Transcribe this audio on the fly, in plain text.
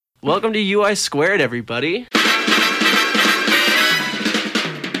Welcome to UI Squared, everybody.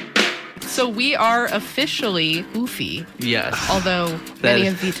 So we are officially Oofy. Yes. Although many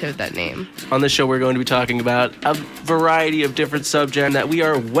have vetoed that name. On this show, we're going to be talking about a variety of different subjects that we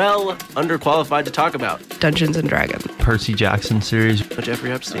are well underqualified to talk about. Dungeons and Dragons. Percy Jackson series.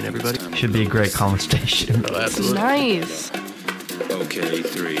 Jeffrey Epstein, everybody. Should be a great conversation. Oh, absolutely. Nice. Okay,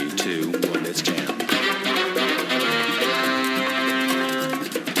 3, 2, 1, it's jam.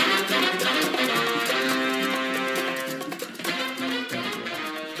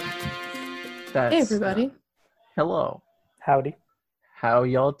 Hey, everybody. Hello. Howdy. How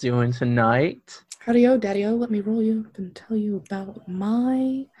y'all doing tonight? Howdy-o, daddy-o. Let me roll you up and tell you about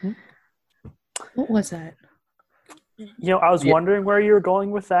my... What was that? I was wondering where you were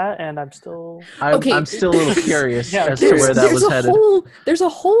going with that, and I'm still... I'm still a little curious Yeah, as to where that was headed. There's a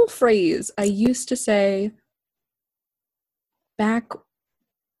whole phrase I used to say back...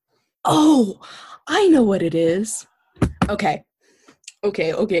 Oh, I know what it is. Okay.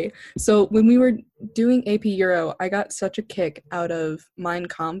 So when we were doing AP Euro, I got such a kick out of Mein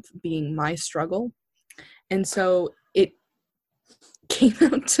Kampf being my struggle. And so it came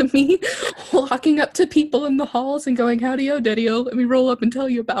out to me walking up to people in the halls and going, howdy-o, daddy-o, let me roll up and tell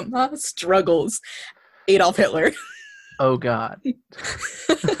you about my struggles. Adolf Hitler. Oh, God.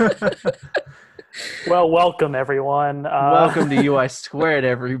 Well, welcome, everyone. Welcome to UI Squared,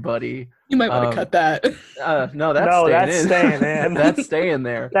 everybody. You might want to cut that. No, that's staying in. That's staying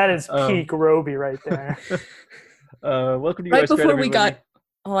there. That is peak Robey right there. Welcome to Right UI Squared, before we everybody. got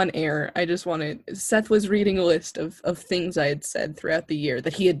on air, I just wanted... Seth was reading a list of things I had said throughout the year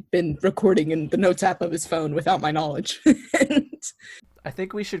that he had been recording in the notes app of his phone without my knowledge. I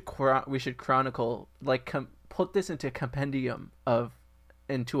think we should chronicle, put this into a compendium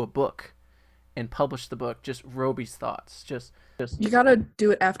into a book and publish the book, just Robey's thoughts. Just You gotta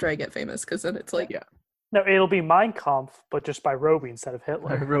do it after I get famous, because then it's like... Yeah. No, it'll be Mein Kampf, but just by Robey instead of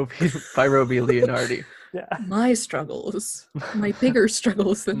Hitler. by Robey Leonardi. Yeah. My struggles. My bigger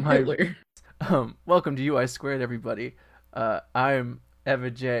struggles than Hitler. Welcome to UI Squared, everybody. I'm Eva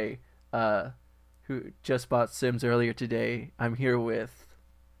J, who just bought Sims earlier today. I'm here with...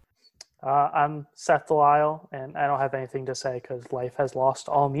 I'm Seth Delisle, and I don't have anything to say because life has lost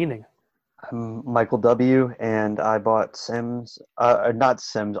all meaning. I'm Michael W, and I bought Sims. Not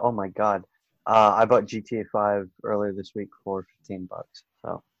Sims. Oh my God! I bought GTA 5 earlier this week for $15,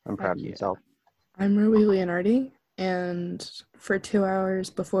 so I'm proud of myself. I'm Robey Leonardi, and for 2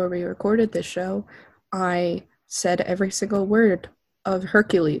 hours before we recorded this show, I said every single word of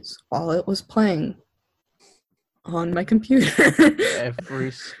Hercules while it was playing on my computer.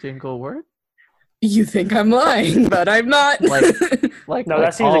 Every single word? You think I'm lying, but I'm not.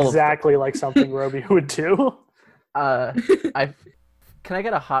 That seems exactly like something Robey would do. Can I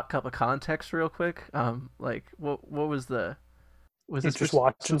get a hot cup of context real quick? What was the... Was He's this just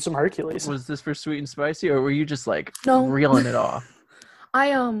watching some Hercules. Was this for sweet and spicy, or were you just No. reeling it off?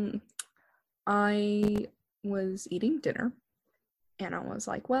 I was eating dinner, and I was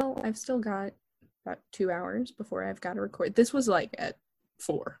like, well, I've still got about 2 hours before I've got to record. This was at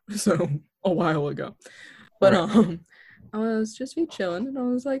 4, so a while ago. But I was just chilling, and I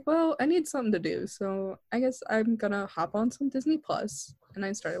was like, well, I need something to do, so I guess I'm gonna hop on some Disney Plus, and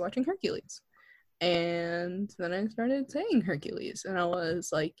I started watching Hercules. And then I started saying Hercules, and I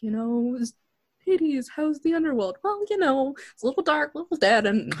was like, Hades, how's the underworld? Well, it's a little dark, a little dead,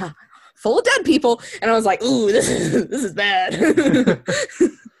 and full of dead people. And I was like, ooh, this is bad.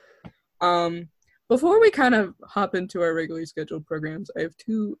 Before we kind of hop into our regularly scheduled programs, I have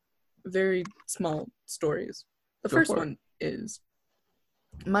 2 very small stories. The first one is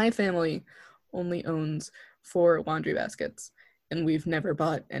my family only owns 4 laundry baskets, and we've never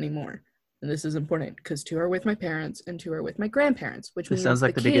bought any more. And this is important because 2 are with my parents and 2 are with my grandparents, which means sounds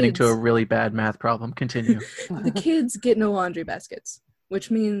like the beginning to a really bad math problem. Continue. The kids get no laundry baskets,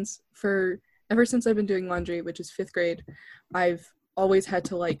 which means ever since I've been doing laundry, which is 5th grade, I've always had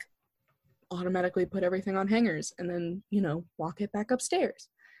to automatically put everything on hangers and then, walk it back upstairs.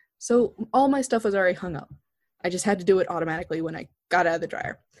 So all my stuff was already hung up. I just had to do it automatically when I got out of the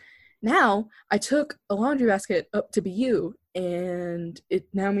dryer. Now, I took a laundry basket up to BU, and it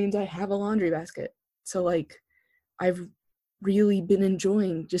now means I have a laundry basket. So, I've really been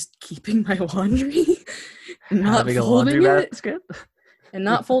enjoying just keeping my laundry and not Having a folding laundry it. basket? And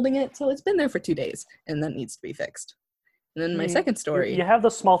not folding it, so it's been there for 2 days, and that needs to be fixed. And then my second story... You have the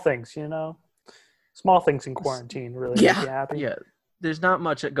small things, Small things in quarantine really make you happy. Yeah, there's not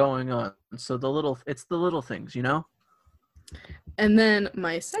much going on, so it's the little things, And then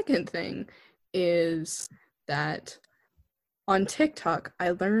my second thing is that on TikTok,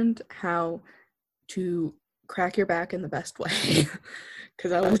 I learned how to crack your back in the best way.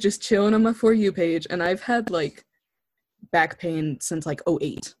 Because I was just chilling on my For You page, and I've had, like, back pain since, like,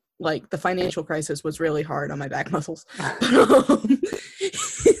 '08. Like, the financial crisis was really hard on my back muscles. But,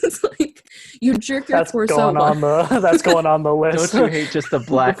 it's like, you jerk your torso. That's going on the list. Don't you hate just the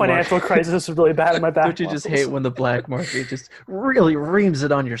black The financial market? crisis is really bad in my back. Don't you just hate when the black market just really reams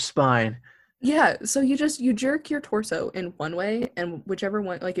it on your spine? Yeah, so you jerk your torso in one way, and whichever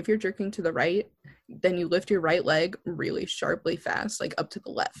one, like if you're jerking to the right, then you lift your right leg really sharply fast, like up to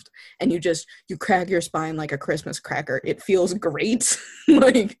the left, and you crack your spine like a Christmas cracker. It feels great.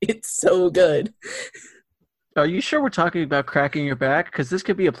 Like, it's so good. Are you sure we're talking about cracking your back? Because this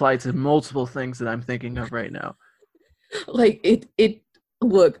could be applied to multiple things that I'm thinking of right now. Like,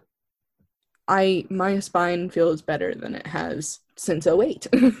 look, my spine feels better than it has since '08.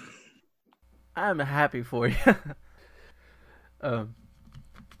 I'm happy for you.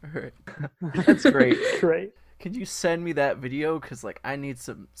 Alright. That's great. Great. Could you send me that video? Because, like, I need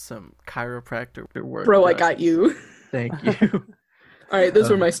some chiropractor work. Bro, I got you. Thank you. All right, those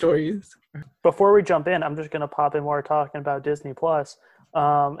were my stories. Before we jump in, I'm just going to pop in while we're talking about Disney Plus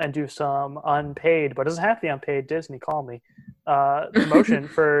and do some unpaid, but it doesn't have to be unpaid. Disney, call me. Promotion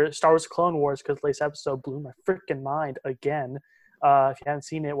for Star Wars Clone Wars, because the latest episode blew my freaking mind again. If you haven't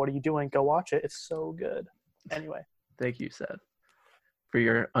seen it, what are you doing? Go watch it. It's so good. Anyway. Thank you, Seth, for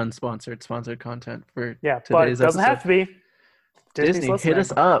your sponsored content for but it today's doesn't episode. have to be. Disney, hit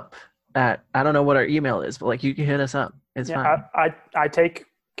us up at, I don't know what our email is, but, like, you can hit us up. It's fine. I take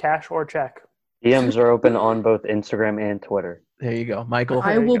cash or check. DMs are open on both Instagram and Twitter. There you go, Michael.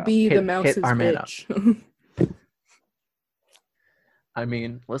 I will be the Hit mouse's our man bitch. I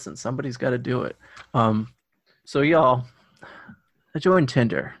mean, listen, somebody's got to do it. So y'all, I joined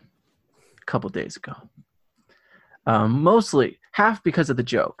Tinder a couple days ago. Mostly half because of the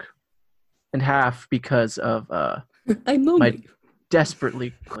joke, and half because of I'm lonely. my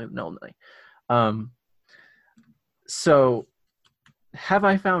desperately lonely. So, have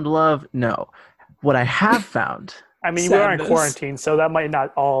I found love? No. What I have found. I mean, we are in Sadness. quarantine, so that might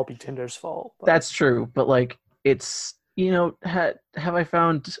not all be Tinder's fault. But. That's true, but, like, it's, have I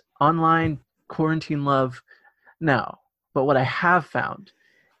found online quarantine love? No. But what I have found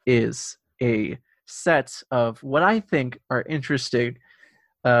is a set of what I think are interesting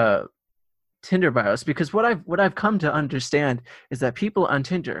Tinder bios, because what I've come to understand is that people on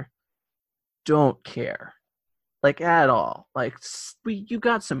Tinder don't care, like, at all. Like, you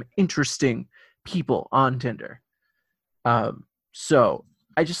got some interesting people on Tinder. So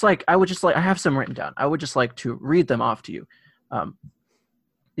I have some written down. I would just like to read them off to you,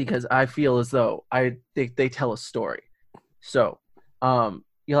 because I feel as though they tell a story. So,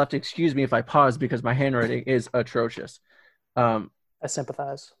 you'll have to excuse me if I pause because my handwriting is atrocious. I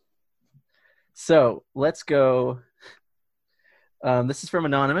sympathize. So let's go. This is from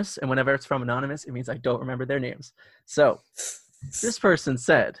Anonymous, and whenever it's from Anonymous, it means I don't remember their names. So this person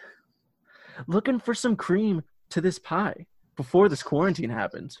said, looking for some cream to this pie before this quarantine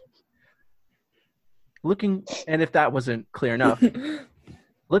happened. And if that wasn't clear enough,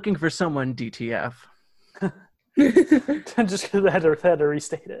 looking for someone DTF. Just because they had to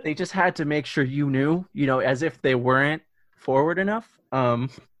restate it. They just had to make sure you knew, as if they weren't forward enough.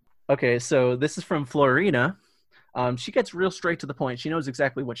 Okay, so this is from Florina. She gets real straight to the point. She knows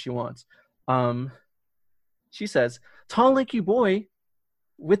exactly what she wants. She says, tall, lanky boy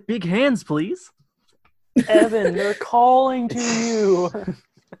with big hands, please. Evan, they're calling to you.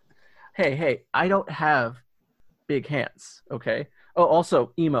 Hey, I don't have big hands, okay? Oh,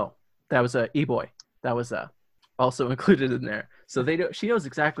 also, emo. That was a e-boy. That was also included in there. So she knows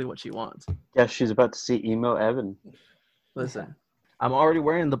exactly what she wants. Yeah, she's about to see emo Evan. Listen, I'm already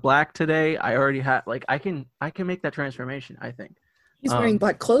wearing the black today. I already have, I can make that transformation, I think. He's wearing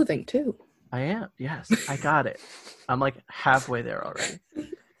black clothing too. I am. Yes, I got it. I'm like halfway there already.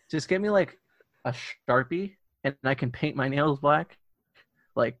 Just get me like a Sharpie and I can paint my nails black.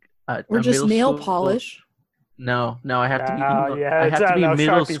 Or just nail polish. No, I have to be yeah, I have to be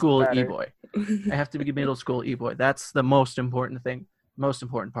middle Sharpie's school better. e-boy. I have to be middle school e-boy. That's the most important thing, most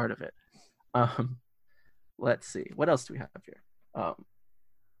important part of it. Let's see. What else do we have here?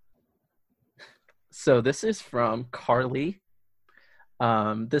 So this is from Carly.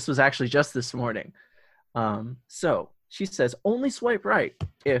 This was actually just this morning. So she says, only swipe right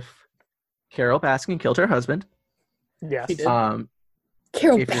if Carol Baskin killed her husband. Yes. He did. If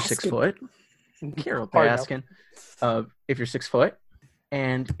Carol you're Baskin. 6 foot. Carol Hard Baskin. If you're 6 foot.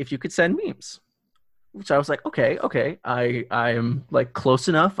 And if you could send memes. Which I was like, okay. I am like close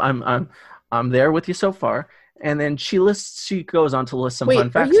enough. I'm there with you so far. And then she goes on to list some Wait, fun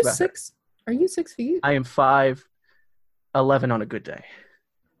are facts you about her. 6? Are you 6 feet? I am 5'11" on a good day.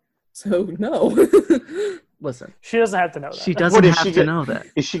 So no. Listen, She doesn't have to know that. she doesn't is have she to know that.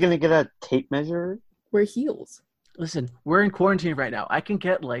 Is she gonna get a tape measure? Wear heels. Listen, we're in quarantine right now. I can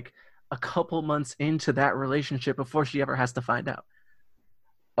get like a couple months into that relationship before she ever has to find out.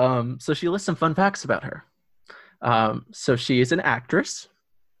 So she lists some fun facts about her. So she is an actress.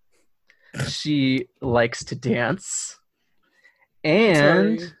 She likes to dance.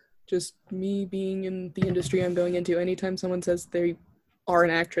 And Sorry. Just me being in the industry I'm going into, anytime someone says they are an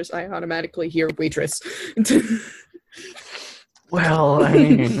actress, I automatically hear waitress. well, I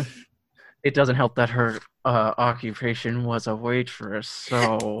mean, it doesn't help that her occupation was a waitress,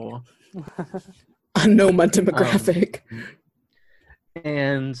 so Unknown demographic.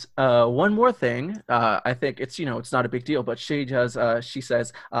 And one more thing, I think it's not a big deal, but she does. She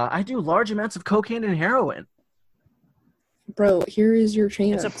says, "I do large amounts of cocaine and heroin." Bro, here is your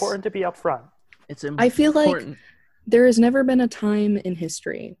chance. It's important to be upfront. It's important. I feel like there has never been a time in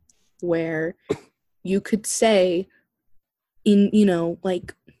history where you could say, in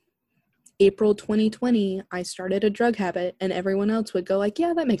like April 2020, I started a drug habit, and everyone else would go like,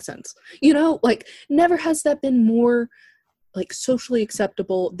 "Yeah, that makes sense." Like never has that been more like socially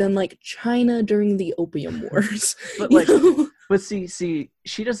acceptable than like China during the Opium Wars. But see,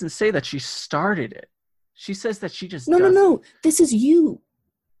 she doesn't say that she started it. She says that she just No. This is you.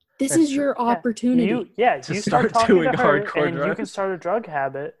 This That's is your opportunity. You start talking doing to her, hardcore and you can drugs. start a drug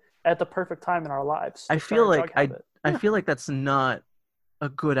habit at the perfect time in our lives. I to feel start a like drug habit. I feel like that's not a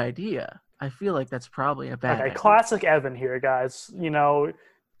good idea. I feel like that's probably a bad Okay, idea. classic Evan here, guys.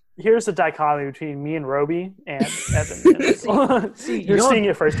 Here's the dichotomy between me and Robey and Evan. You're seeing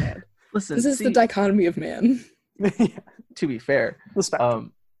it firsthand. Listen, This is the dichotomy of man. to be fair. The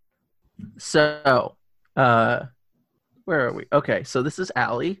spectrum. So, where are we? Okay, so this is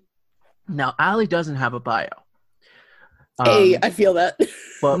Allie. Now, Allie doesn't have a bio. Hey, I feel that.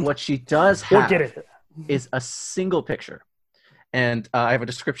 But what she does We'll have get it. is a single picture. And I have a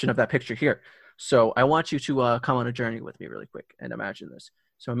description of that picture here. So I want you to come on a journey with me really quick and imagine this.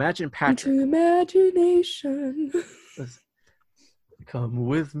 So imagine Patrick. Into imagination. Come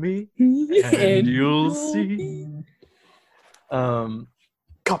with me and you'll see. Copyright.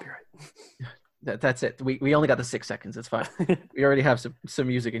 That's it. We only got the 6 seconds. It's fine. We already have some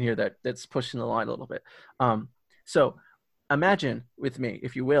music in here that's pushing the line a little bit. So imagine with me,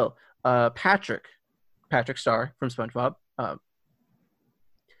 if you will, Patrick Star from SpongeBob,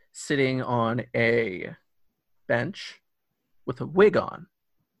 sitting on a bench with a wig on.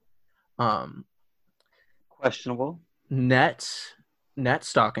 Questionable. Net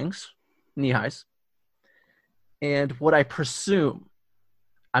stockings, knee highs, and what I presume,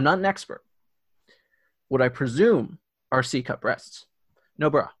 I'm not an expert, what I presume are C-cup breasts. No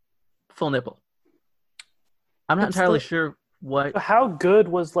bra, full nipple. I'm not entirely sure what. How good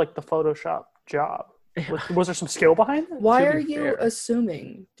was like the Photoshop job? Was there some skill behind it? Why To are be you fair.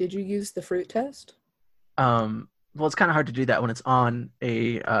 assuming? Did you use the fruit test? Well, it's kind of hard to do that when it's on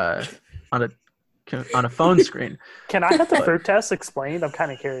a phone screen. Can I have the fruit test explained? I'm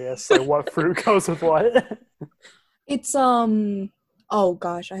kind of curious. Like what fruit goes with what? It's oh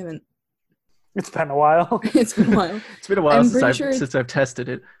gosh, I haven't. It's been a while. It's been a while. It's been a while I'm since pretty sure since I've tested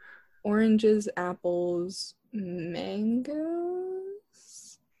it. Oranges, apples, mangoes.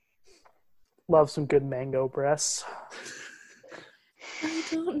 Love some good mango breasts. I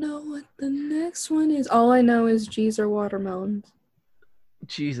don't know what the next one is. All I know is G's are watermelons.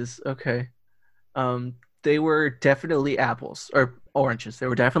 Jesus. Okay. They were definitely apples or oranges. They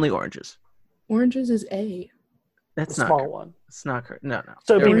were definitely oranges. Oranges is A. That's The not. small one. It's not correct. No.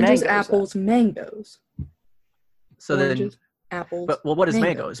 So it'd be Oranges, mangoes, apples, mangoes. So Oranges, then, apples. but what is mango?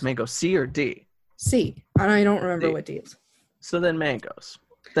 mangoes. Is mango C or D? C. I don't remember D. what D is. So then mangoes.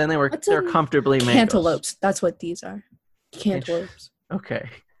 Then they're What's comfortably mangoes. Cantaloupes. That's what these are. Cantaloupes. Okay.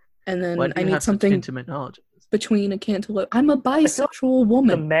 And then Why do I you need have such something intimate knowledge? between a cantaloupe. I'm a bisexual The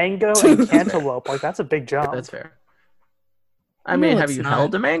woman. mango and cantaloupe, like that's a big jump. That's fair. I No, mean, have it's you not.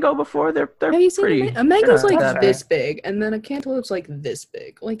 held a mango before? They're Have you seen pretty. a mango's they're not like that this big, and then a cantaloupe's like this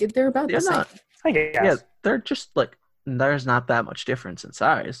big. Like they're about They're the same. not. I guess. Yeah, they're just like there's not that much difference in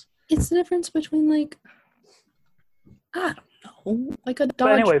size. It's the difference between like I don't know, like a dodgeball.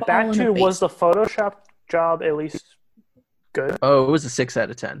 But anyway, back and to a was the Photoshop job at least good? Oh, it was a 6 out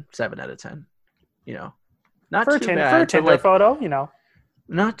of 10, 7 out of 10. You know, not For a too Tinder, bad. for a but, Tinder like, photo, you know.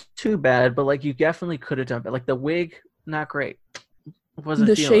 not too bad, but like you definitely could have done. But like the wig, not great. Wasn't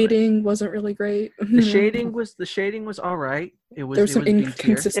The feeling it. shading wasn't really great. The shading was all right. It was There was some B tier.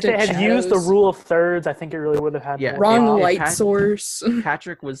 inconsistent If it had used the shadows. rule of thirds, I think it really would have had Yeah, more Wrong pop. light had- source.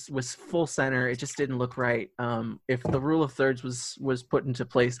 Patrick was full center. It just didn't look right. If the rule of thirds was put into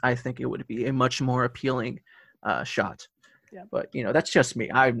place, I think it would be a much more appealing shot. Yeah. But that's just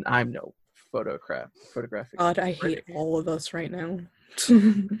me. I'm no photographic. God, I hate all of us right now.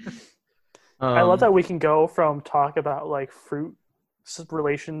 I love that we can go from talk about like fruit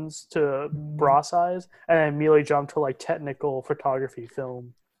relations to bra size, and then immediately jump to like technical photography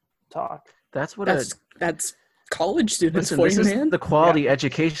film talk. That's what That's college students listen. for This you, is man. the quality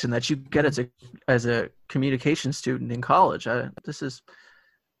education that you get as a communication student in college. This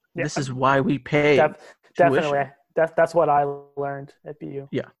is why we pay. Definitely, that's what I learned at BU.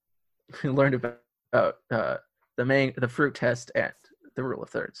 We learned about the fruit test and the rule of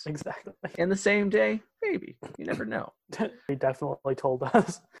thirds. Exactly. In the same day, maybe. You never know. He definitely told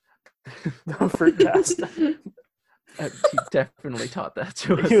us the fruit test. He definitely taught that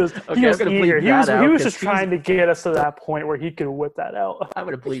to us. He was I'm gonna eager. bleep that out He was 'cause just trying to get us to that point where he could whip that out. I'm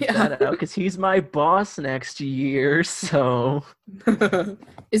gonna bleep Yeah. that out because he's my boss next year. So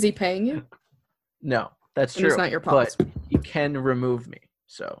Is he paying you? no, that's And true. he's not your boss. But he can remove me.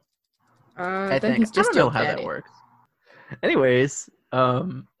 So I Then think he's just I don't know how okay. that works. Anyways,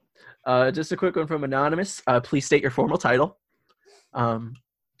 just a quick one from Anonymous. Please state your formal title.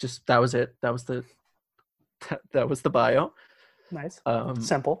 Just that was it. That was the bio. Nice. Um,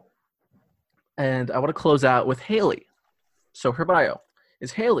 Simple. And I want to close out with Haley. So her bio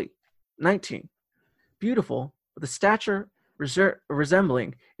is Haley, 19, beautiful, with a stature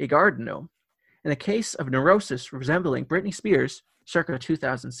resembling a garden gnome, and a case of neurosis resembling Britney Spears, circa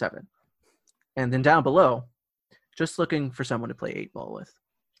 2007. And then down below, just looking for someone to play 8-ball with.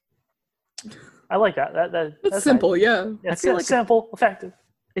 I like that. That's That's simple, yeah. Nice. It's I feel like simple, effective.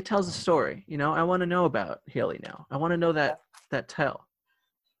 It tells a story. I want to know about Haley now. I want to know that tell.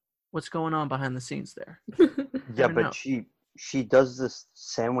 What's going on behind the scenes there? Yeah, Never know. but she does this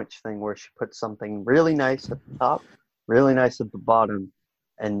sandwich thing where she puts something really nice at the top, really nice at the bottom,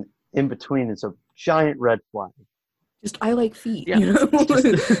 and in between is a giant red flag. Just I like feet, Yeah, you know?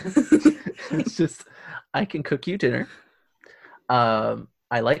 It's just I can cook you dinner.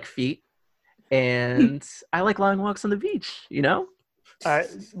 I like feet, and I like long walks on the beach. All right,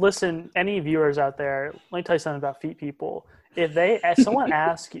 listen, any viewers out there, let me tell you something about feet people. If someone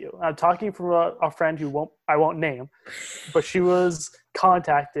asks you, I'm talking from a friend who I won't name, but she was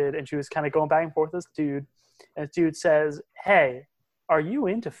contacted and she was kind of going back and forth with this dude, and this dude says, "Hey, are you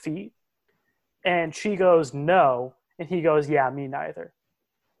into feet?" And she goes, "No," and he goes, "Yeah, me neither."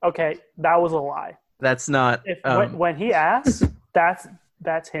 Okay, that was a lie. That's not. When he asks, that's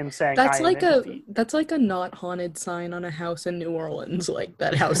him saying That's I am like into feet. that's like a not haunted sign on a house in New Orleans. Like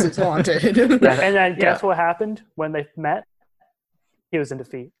that house is haunted. And then guess what happened when they met? He was into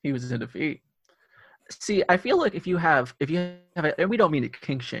feet. He was into feet. See, I feel like if you have and we don't mean to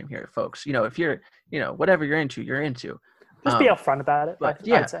kink shame here, folks. If you're, whatever you're into, you're into. Just be upfront about it. But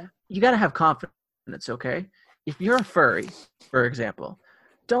I'd say. You got to have confidence, okay? If you're a furry, for example,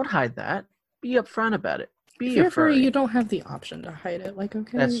 don't hide that. Be upfront about it. If you're furry, you don't have the option to hide it. Like,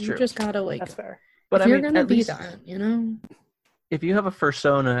 okay, That's you true. just gotta That's fair. But if you're gonna at be least, that, if you have a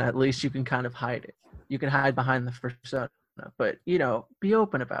fursona, at least you can kind of hide it. You can hide behind the fursona, but be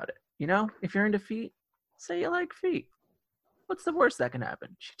open about it. If you're into feet, say you like feet. What's the worst that can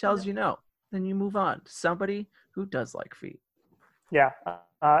happen? She tells you no, then you move on to somebody who does like feet. Yeah.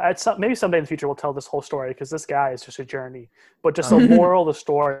 Maybe someday in the future we'll tell this whole story because this guy is just a journey. But just the moral of the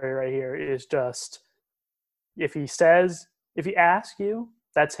story right here is just if he asks you,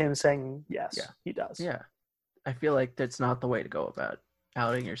 that's him saying yes. Yeah. He does. Yeah. I feel like that's not the way to go about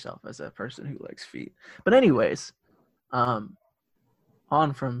outing yourself as a person who likes feet. But anyways,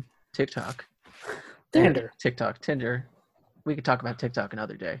 on from TikTok. Tinder. Tinder. We could talk about TikTok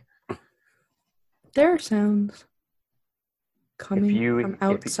another day. there are sounds coming you- from if you-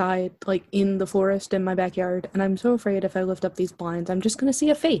 outside, like in the forest in my backyard, and I'm so afraid if I lift up these blinds, I'm just gonna see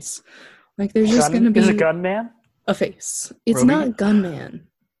a face. Like there's just gonna be Is it Gunman? a face. It's Robey? not Gunman.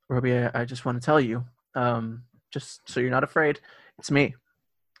 Robey, I just want to tell you, just so you're not afraid, it's me.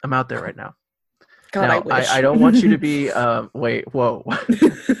 I'm out there right now. God, now, I wish. I don't want you to be, wait, whoa.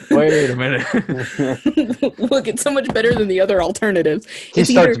 Wait a minute. Look, it's so much better than the other alternatives. He It's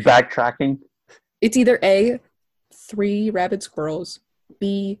starts either, backtracking. it's either A, 3 rabid squirrels,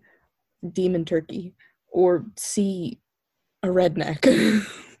 B, demon turkey, or C, a redneck.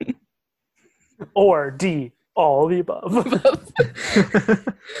 Or D, All the above.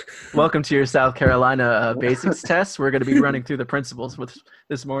 Welcome to your South Carolina basics test. We're going to be running through the principles with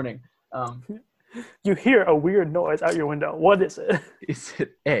this morning. You hear a weird noise out your window. What is it? Is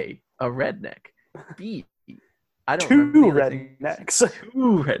it A, a redneck? B, I don't Two remember the other things. rednecks.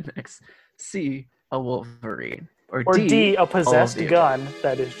 Two rednecks. C, a wolverine. Or D, a all of possessed the gun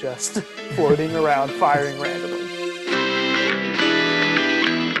that is just floating around, firing randomly.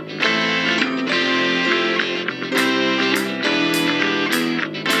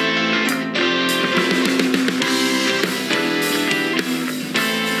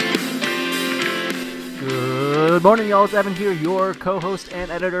 Good morning, y'all. It's Evan here, your co-host and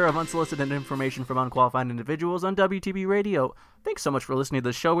editor of Unsolicited Information from Unqualified Individuals on WTB Radio. Thanks so much for listening to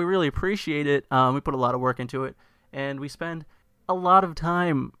the show. We really appreciate it. We put a lot of work into it, and we spend a lot of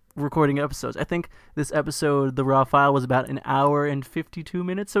time recording episodes. I think this episode, the raw file, was about an hour and 52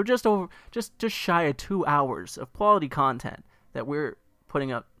 minutes, so just shy of 2 hours of quality content that we're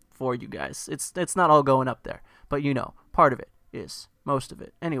putting up for you guys. It's not all going up there, but you know, part of it is most of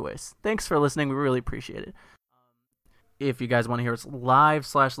it. Anyways, thanks for listening. We really appreciate it. If you guys want to hear us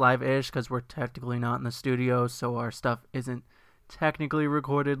live/live-ish, because we're technically not in the studio, so our stuff isn't technically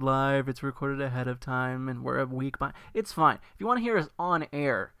recorded live. It's recorded ahead of time, and we're a week behind. It's fine. If you want to hear us on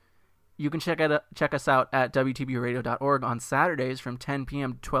air, you can check us out at WTBradio.org on Saturdays from 10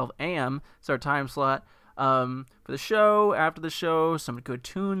 p.m. to 12 a.m. It's our time slot for the show. After the show, some good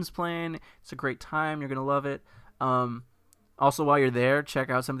tunes playing. It's a great time. You're going to love it. Also, while you're there,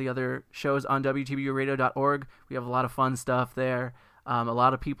 check out some of the other shows on WTBradio.org. We have a lot of fun stuff there. A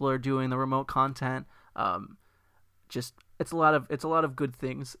lot of people are doing the remote content. It's a lot of good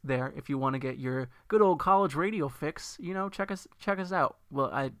things there. If you want to get your good old college radio fix, check us out. Well,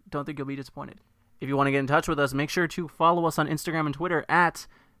 I don't think you'll be disappointed. If you want to get in touch with us, make sure to follow us on Instagram and Twitter at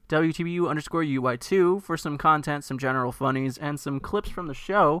WTBU_UY2 for some content, some general funnies, and some clips from the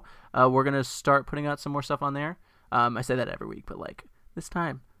show. We're going to start putting out some more stuff on there. I say that every week, but this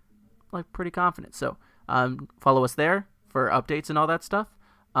time, pretty confident. So follow us there for updates and all that stuff.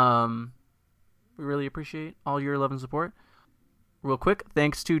 We really appreciate all your love and support. Real quick,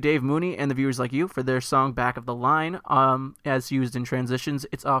 thanks to Dave Mooney and the viewers like you for their song Back of the Line. As used in transitions,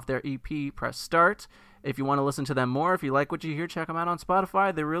 it's off their EP, Press Start. If you want to listen to them more, if you like what you hear, check them out on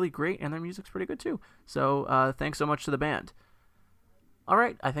Spotify. They're really great, and their music's pretty good too. So thanks so much to the band. All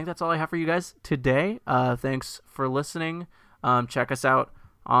right, I think that's all I have for you guys today. Thanks for listening. Check us out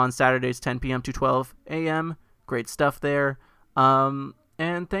on Saturdays, 10 p.m. to 12 a.m. Great stuff there. And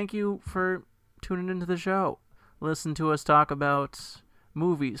thank you for tuning into the show. Listen to us talk about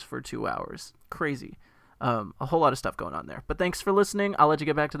movies for 2 hours. Crazy. A whole lot of stuff going on there. But thanks for listening. I'll let you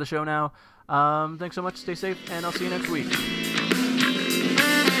get back to the show now. Thanks so much. Stay safe, and I'll see you next week.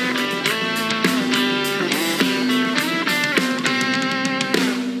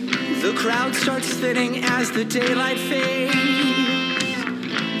 The crowd starts thinning as the daylight fades.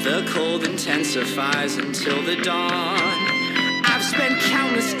 The cold intensifies until the dawn. I've spent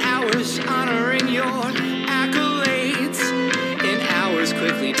countless hours honoring your accolades, and hours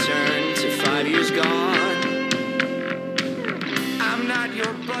quickly turn to 5 years gone. I'm not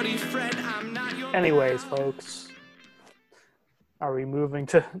your buddy friend, I'm not your... Anyways, folks, are we moving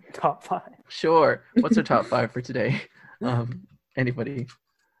to top 5? Sure. What's our top 5 for today? Anybody?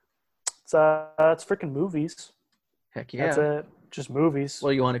 It's freaking movies. Heck yeah. That's it. Just movies.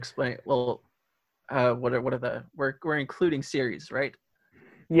 Well, you want to explain? Well, what are the? We're including series, right?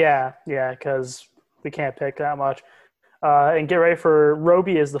 Yeah, because we can't pick that much. And get ready for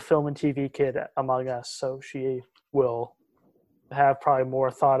Robey is the film and TV kid among us, so she will have probably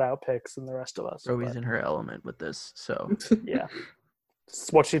more thought out picks than the rest of us. Robey's in her element with this, so yeah,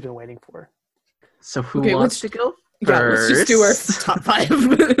 it's what she's been waiting for. So who wants to go? Yeah, let's just do our top 5.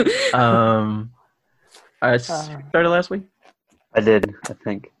 I started last week. I did, I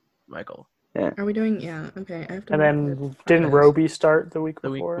think. Michael. Yeah. Are we doing? Yeah. Okay. I have to. And then didn't Robey start the week before?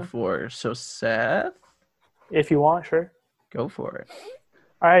 The week before. So Seth, if you want, sure. Go for it.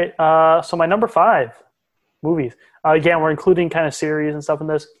 All right. So my number 5 movies. Again, we're including kind of series and stuff in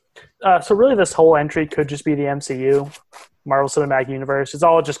this. So really, this whole entry could just be the MCU, Marvel Cinematic Universe. It's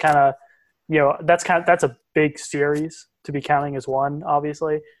all just kind of, that's a big series to be counting as one,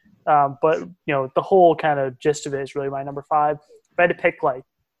 obviously. But the whole kind of gist of it is really my number 5. If I had to pick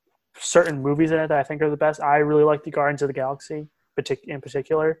certain movies in it that I think are the best, I really like the Guardians of the Galaxy in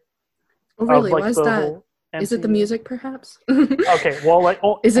particular. Oh, really? Why is that? Is it the music, perhaps? Okay,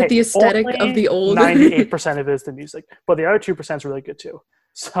 well, is it the aesthetic of the old? 98% of it is the music, but the other 2% is really good too.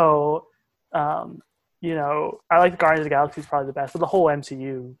 So, I like the Guardians of the Galaxy is probably the best, but the whole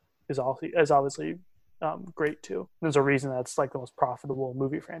MCU is obviously great too. There's a reason that's like the most profitable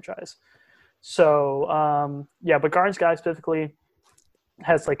movie franchise. So but Guardians of the Galaxy specifically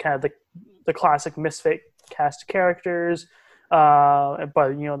has like kind of the classic misfit cast of characters, but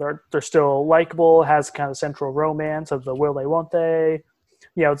they're still likable. Has kind of central romance of the will they won't they.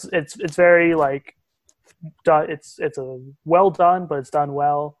 It's very like it's a well done, but it's done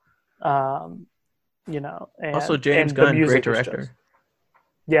well. And Also, James and Gunn, the music great is director. just-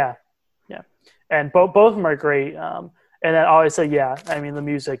 yeah, and both of them are great. And then obviously, the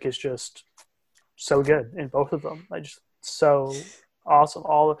music is just so good in both of them. Like just so awesome.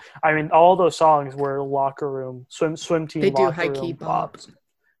 All those songs were locker room swim team. They do locker high-key room bop. bops.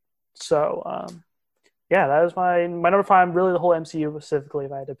 So that was my number 5. Really, the whole MCU specifically.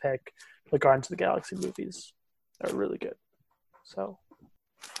 If I had to pick, the Guardians of the Galaxy movies are really good. So,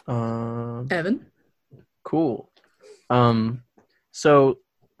 Evan? Cool. So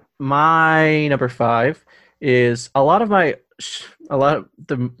my number 5 is a lot of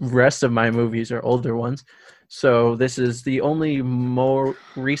the rest of my movies are older ones. So this is the only more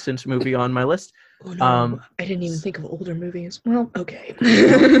recent movie on my list. Oh no, I didn't even think of older movies. Well, okay.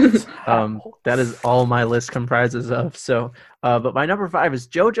 That is all my list comprises of. So, but my number 5 is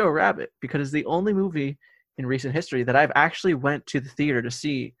Jojo Rabbit, because it's the only movie in recent history that I've actually went to the theater to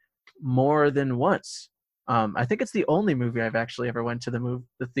see more than once. I think it's the only movie I've actually ever went to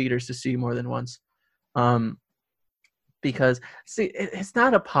the theaters to see more than once. Because it's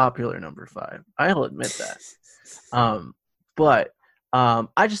not a popular number 5. I'll admit that. But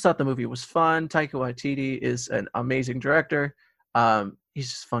I just thought the movie was fun. Taika Waititi is an amazing director. He's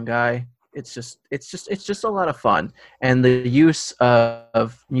just a fun guy. It's just a lot of fun. And the use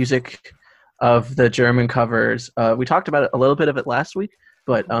of music of the German covers. We talked about a little bit of it last week,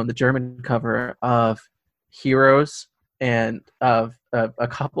 but the German cover of Heroes and of a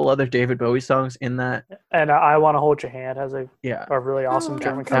couple other David Bowie songs in that. And I Want to Hold Your Hand has a really awesome Oh,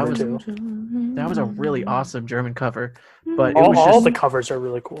 German cover too. That was a really awesome German cover, but All the covers are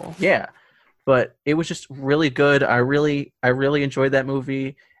really cool. Yeah, but it was just really good. I really enjoyed that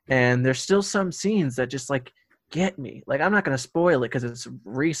movie, and there's still some scenes that just like get me. Like I'm not gonna spoil it because it's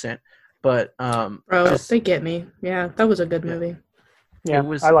recent, but Bro, they get me. Yeah, that was a good movie. Yeah,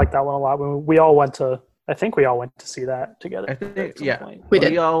 I like that one a lot. I think we all went to see that together. I think point.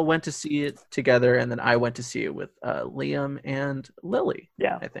 we all went to see it together, and then I went to see it with Liam and Lily.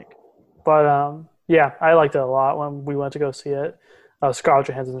 Yeah, I think. But I liked it a lot when we went to go see it. Scarlett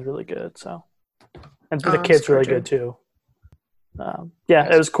Johansson is really good, so and the kid's really good too.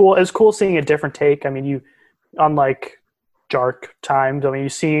 It was cool. It was cool seeing a different take. I mean, unlike dark times. I mean,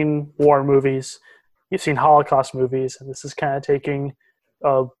 you've seen war movies, you've seen Holocaust movies, and this is kind of taking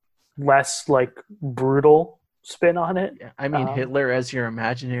a less like brutal spin on it. Yeah, I mean, Hitler as your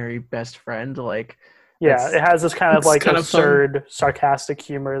imaginary best friend, like. Yeah, it has this kind of like kind of absurd, sarcastic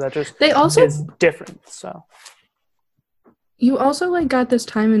humor that just is different. So you also like got this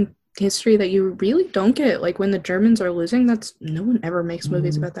time in history that you really don't get. Like when the Germans are losing, no one ever makes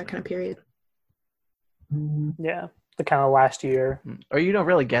movies about that kind of period. Yeah, the kind of last year. Or you don't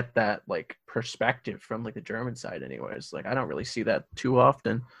really get that like perspective from like the German side anyways. Like I don't really see that too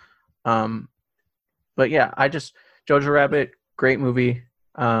often. But yeah, Jojo Rabbit, great movie.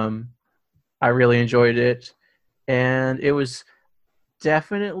 I really enjoyed it, and it was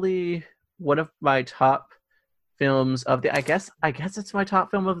definitely one of my top films of the. I guess it's my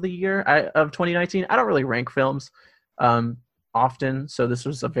top film of the year of 2019. I don't really rank films often, so this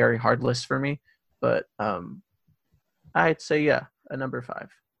was a very hard list for me. But I'd say a number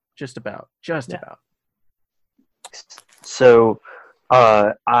 5, just about. So,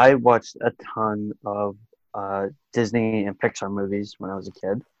 I watched a ton of Disney and Pixar movies when I was a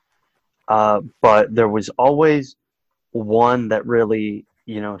kid. But there was always one that really,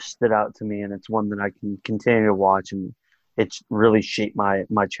 stood out to me, and it's one that I can continue to watch, and it's really shaped my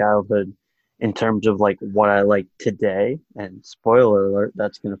childhood in terms of like what I like today. And spoiler alert,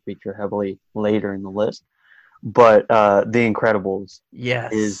 that's going to feature heavily later in the list. But The Incredibles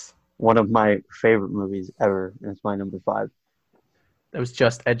is one of my favorite movies ever, and it's my number 5. That was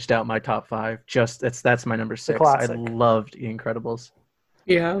just edged out my top 5. That's my number 6. I loved The Incredibles.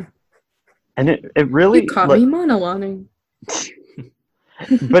 Yeah. And it really you caught me monologuing.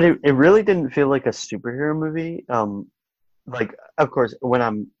 But it really didn't feel like a superhero movie. Like of course when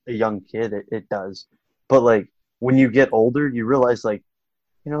I'm a young kid it does. But like when you get older you realize like,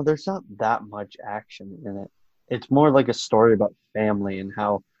 there's not that much action in it. It's more like a story about family and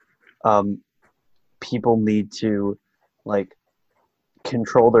how people need to like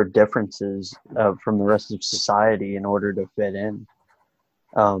control their differences from the rest of society in order to fit in.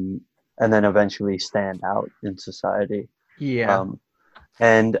 and then eventually stand out in society. Yeah.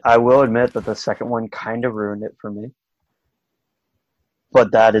 And I will admit that the second one kind of ruined it for me.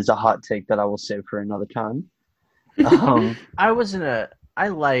 But that is a hot take that I will save for another time. I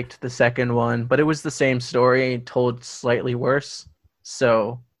liked the second one, but it was the same story told slightly worse.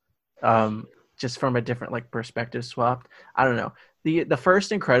 So, just from a different like perspective swapped. I don't know. The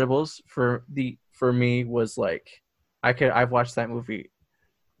first Incredibles for me was like I've watched that movie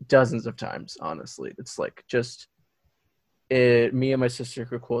dozens of times, honestly. It's like just me and my sister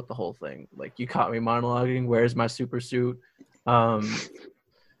could quote the whole thing. Like, you caught me monologuing, where's my super suit?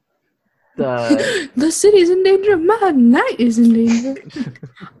 The city's in danger, my night is in danger.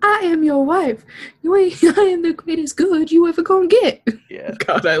 I am your wife. I am the greatest good you ever gonna get. Yeah.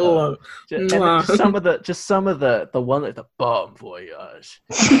 God, I love some of the one like the bon voyage.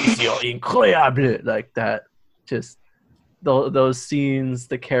 You're incroyable, like that. Just those scenes,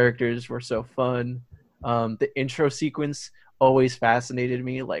 the characters were so fun. The intro sequence always fascinated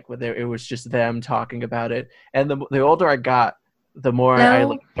me, like whether it was just them talking about it. And the older I got, the more I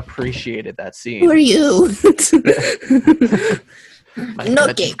like, appreciated that scene. Who are you?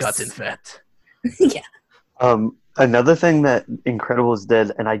 No got in fact. Yeah. Another thing that Incredibles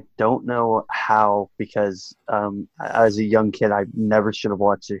did, and I don't know how, because as a young kid, I never should have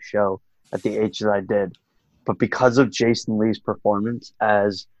watched this show at the age that I did. But because of Jason Lee's performance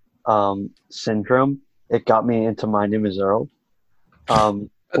as Syndrome, it got me into My Name is Earl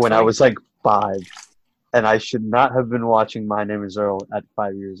when I was like 5. And I should not have been watching My Name is Earl at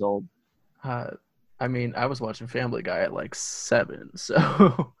 5 years old. I mean, I was watching Family Guy at like 7,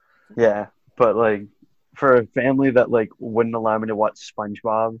 so... Yeah, but like, for a family that like wouldn't allow me to watch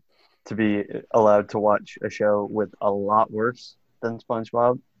SpongeBob, to be allowed to watch a show with a lot worse than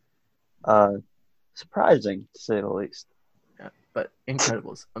SpongeBob, surprising to say the least. Yeah, but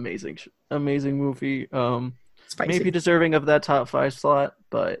Incredibles, amazing movie. Spicy. Maybe deserving of that top 5 slot,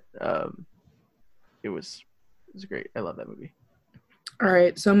 but it was great. I love that movie. All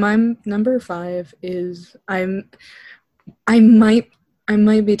right, so my number 5 is I might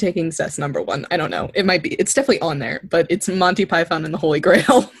be taking Seth's number 1. I don't know. It might be. It's definitely on there, but it's Monty Python and the Holy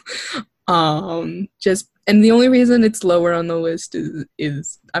Grail. And the only reason it's lower on the list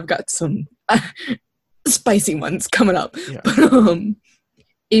is I've got some spicy ones coming up. Yeah. But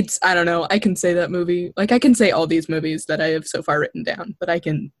it's, I don't know. I can say that movie. Like, I can say all these movies that I have so far written down, but I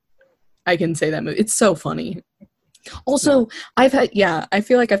can say that movie. It's so funny. Also, I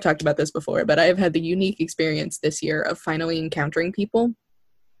feel like I've talked about this before, but I've had the unique experience this year of finally encountering people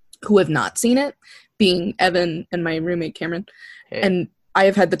who have not seen it, being Evan and my roommate Cameron. Hey. And I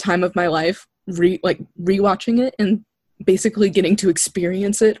have had the time of my life rewatching it and basically getting to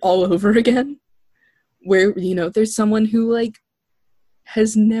experience it all over again. Where, there's someone who like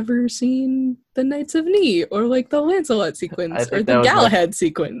has never seen the Knights of Ni or like the Lancelot sequence or the Galahad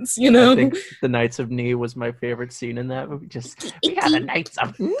sequence, I think the Knights of Ni was my favorite scene in that movie. Just, we got the Knights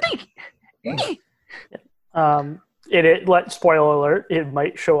of Ni! Spoiler alert, it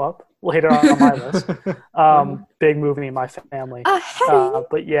might show up later on my list. Big movie in my family.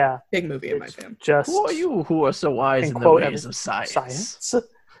 But yeah. Big movie in my family. Just, who are you who are so wise in the ways of science?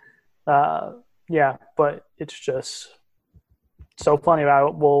 Yeah, but it's just so funny about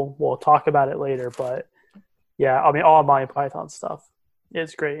it. We'll talk about it later, but yeah, I mean, all Monty Python stuff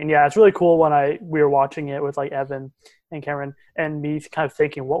is great. And yeah, it's really cool when we were watching it with like Evan and Cameron and me kind of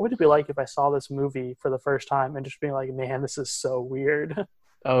thinking, what would it be like if I saw this movie for the first time and just being like, man, this is so weird.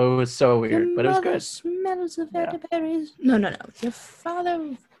 Oh, it was so weird, but it was good. Smells of elderberries. No.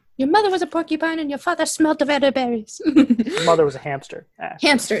 Your mother was a porcupine and your father smelled of elderberries. Your mother was a hamster. Actually.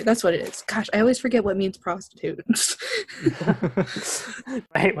 Hamster, that's what it is. Gosh, I always forget what means prostitute.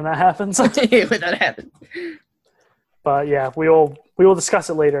 I hate when that happens. But yeah, we will discuss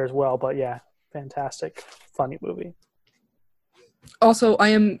it later as well. But yeah, fantastic, funny movie. Also, I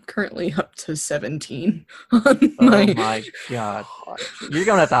am currently up to 17 on my god. You're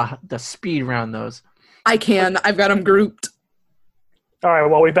going to have to speed round those. I can. I've got them grouped. All right,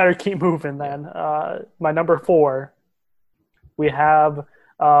 well, we better keep moving then. My number 4, we have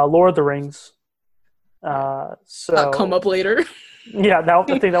Lord of the Rings. So come up later. Yeah, I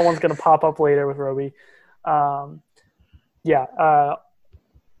think that one's going to pop up later with Robey. I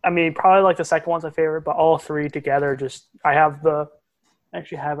mean, probably like the second one's my favorite, but all 3 together, I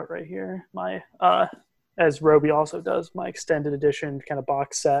actually have it right here. My as Robey also does, my extended edition kind of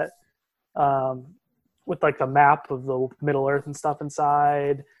box set. With like the map of the Middle Earth and stuff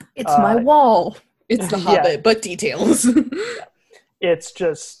inside. It's my wall. It's The Hobbit, but details. It's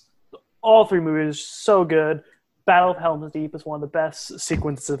just all 3 movies so good. Battle of Helm's Deep is one of the best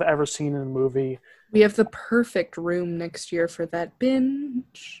sequences I've ever seen in a movie. We have the perfect room next year for that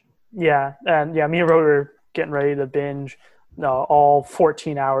binge. Yeah, and me and Robey were getting ready to binge all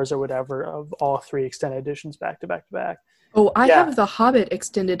 14 hours or whatever of all 3 extended editions back to back to back. Oh, I Yeah. have the Hobbit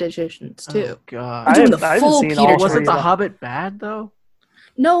extended editions too. Oh God. I'm doing the I haven't full seen Peter all Jackson. Wasn't three The of them. Hobbit bad though?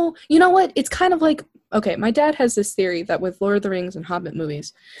 No, you know what? It's kind of like, okay, my dad has this theory that with Lord of the Rings and Hobbit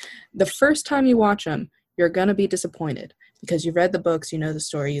movies, the first time you watch them, you're going to be disappointed because you've read the books, you know the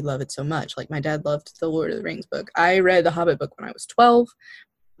story, you love it so much. Like my dad loved the Lord of the Rings book. I read the Hobbit book when I was 12.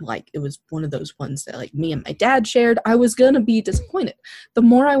 Like it was one of those ones that like me and my dad shared. I was going to be disappointed. The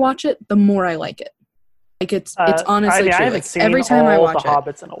more I watch it, the more I like it. Like it's honestly true. I haven't Like seen every time I all watch the it,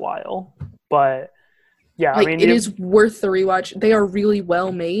 Hobbits in a while, but yeah, like I mean, it is worth the rewatch. They are really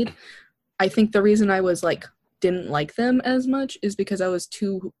well made. I think the reason I was like didn't like them as much is because I was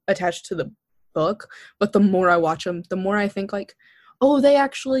too attached to the book. But the more I watch them, the more I think like, oh, they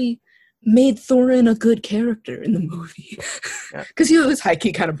actually made Thorin a good character in the movie because he was high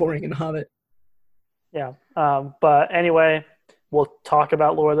key kind of boring in The Hobbit. Yeah. But anyway, we'll talk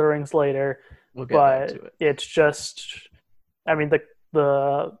about Lord of the Rings later. We'll get back to it. It's just, I mean,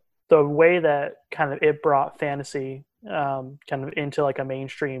 the way that kind of it brought fantasy kind of into like a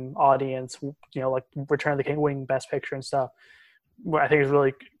mainstream audience, like Return of the King winning Best Picture and stuff, I think is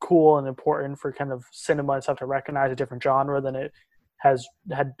really cool and important for kind of cinema and stuff to recognize a different genre than it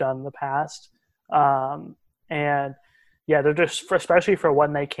had done in the past. And yeah, they're just, especially for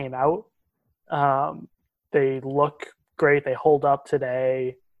when they came out, they look great. They hold up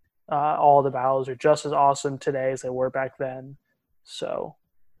today. All the battles are just as awesome today as they were back then. So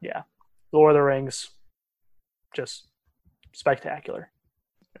yeah, Lord of the Rings, just spectacular.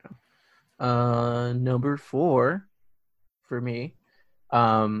 Number 4 for me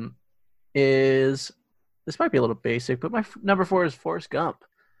is, this might be a little basic, but my number 4 is Forrest Gump.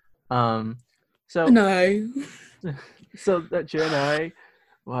 So that Jenny,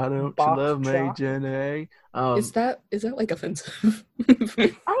 why don't you love me, Jenny? Is that like offensive?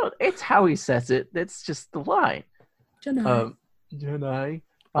 It's how he says it. It's just the line. Jenny. Jenny.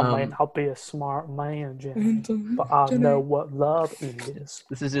 I might not be a smart man, Jenny, but I know what love is.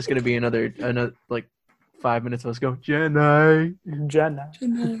 This is just gonna be another like 5 minutes of us going, Jenny.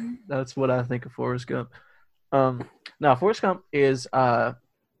 That's what I think of Forrest Gump. Now Forrest Gump is I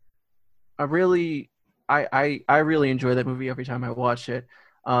really enjoy that movie every time I watch it.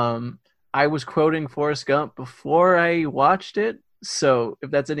 I was quoting Forrest Gump before I watched it, so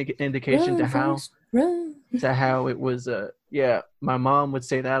if that's any indication to how it was, my mom would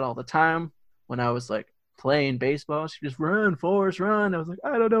say that all the time when I was like playing baseball. She'd just run, Forrest, run. I was like,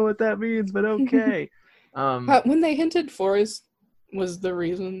 I don't know what that means, but okay. When they hinted Forrest was the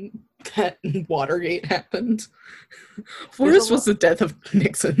reason that Watergate happened, Forrest was the death of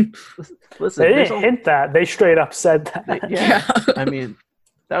Nixon. Listen, they didn't hint that. They straight up said that. Yeah. I mean,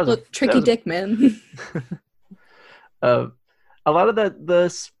 that was tricky dick, man. A lot of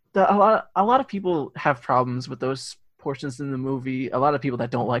a lot of people have problems with those portions in the movie. A lot of people that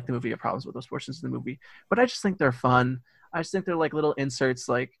don't like the movie have problems with those portions in the movie. But I just think they're fun. I just think they're like little inserts.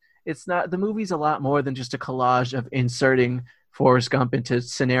 Like the movie's a lot more than just a collage of inserting Forrest Gump into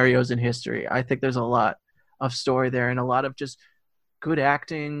scenarios in history. I think there's a lot of story there and a lot of just good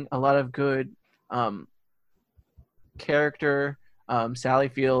acting, a lot of good character. Sally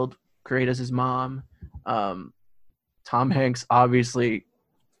Field, great as his mom. Tom Hanks, obviously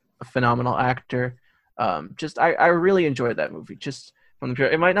a phenomenal actor. I really enjoyed that movie. Just from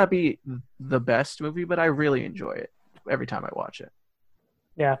it might not be the best movie, but I really enjoy it every time I watch it.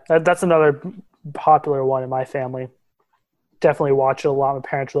 Yeah, that's another popular one in my family. Definitely watch it a lot. My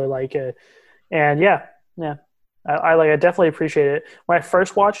parents really like it, and I definitely appreciate it. When I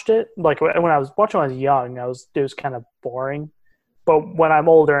first watched it, like when I was watching when I was young, it was kind of boring. But when I'm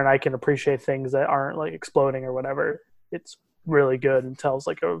older and I can appreciate things that aren't like exploding or whatever, it's really good and tells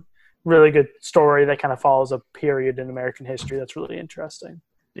like a really good story that kind of follows a period in American history that's really interesting.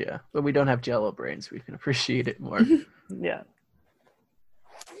 Yeah, but we don't have Jello brains. We can appreciate it more. Yeah.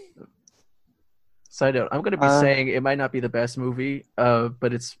 Side note, I'm going to be saying it might not be the best movie,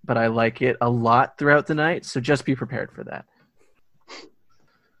 but I like it a lot throughout the night, so just be prepared for that.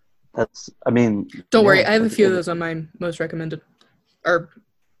 Don't worry, I have a few of those on my most recommended. Or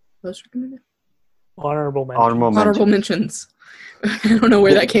most recommended? Honorable mentions. I don't know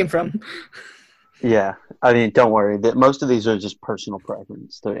where that came from. Yeah, I mean, don't worry. Most of these are just personal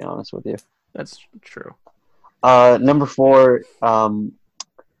preference, to be honest with you. That's true. Number 4,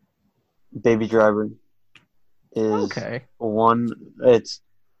 Baby Driver is one. It's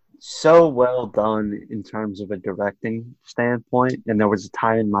so well done in terms of a directing standpoint. And there was a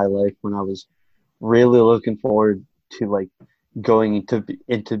time in my life when I was really looking forward to like going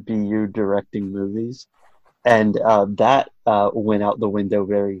into BU directing movies, and that went out the window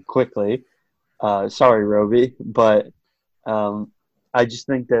very quickly. Sorry, Robey, but um, I just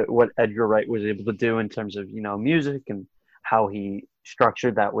think that what Edgar Wright was able to do in terms of music and how he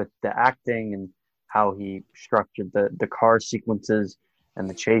structured that with the acting and how he structured the car sequences and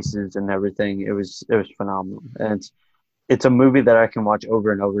the chases and everything, it was phenomenal. And it's a movie that I can watch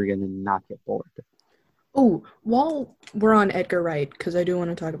over and over again and not get bored. Oh, while we're on Edgar Wright, because I do want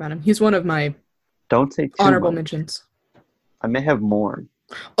to talk about him, he's one of my Don't say too honorable much. mentions. I may have more.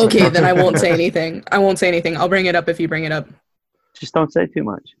 Okay, then I won't say anything. I'll bring it up if you bring it up. Just don't say too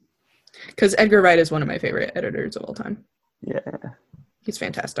much. Because Edgar Wright is one of my favorite editors of all time. Yeah. He's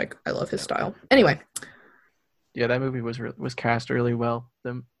fantastic. I love his style. Anyway. Yeah, that movie was cast really well.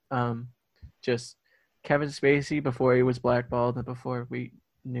 Just Kevin Spacey before he was blackballed and before we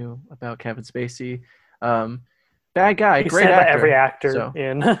knew about Kevin Spacey. Bad guy, He great said actor. that every actor So,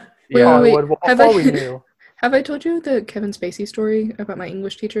 in yeah. Hollywood. Have Before I- we knew. Have I told you the Kevin Spacey story about my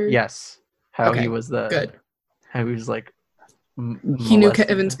English teacher? Yes. How Okay, he was Good. how he was like He knew molesting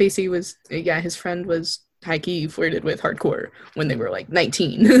Kevin her. Spacey was, his friend was high-key flirted with hardcore when they were like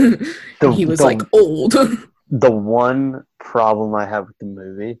 19. And he was like old. The one problem I have with the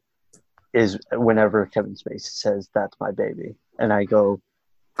movie is whenever Kevin Spacey says, "That's my baby," and I go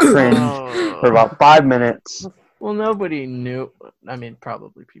cringe for about 5 minutes. Well, nobody knew. I mean,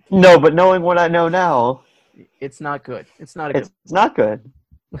 probably people. No, but knowing what I know now, It's not good. It's not a good. it's not good.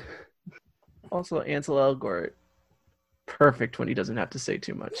 Also, Ansel Elgort, perfect when he doesn't have to say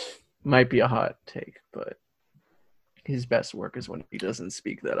too much. Might be a hot take, but his best work is when he doesn't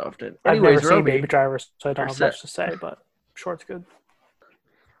speak that often. I've Anyways, never seen Robey, Baby Driver, so I don't have Seth. much to say, but I'm sure it's good.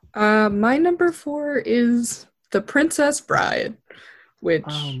 My number 4 is The Princess Bride, which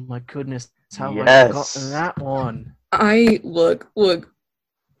Oh my goodness, how Yes. I forgot that one. look,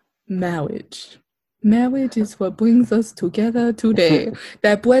 marriage. Marriage is what brings us together today.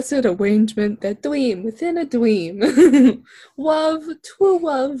 That blessed arrangement, that dream within a dream. Love, true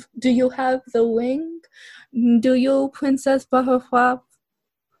love. Do you have the ring? Do you, Princess Butterfly?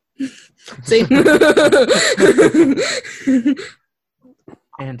 See?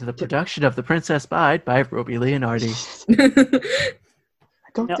 And the production of The Princess Bride by Robey Leonardi. I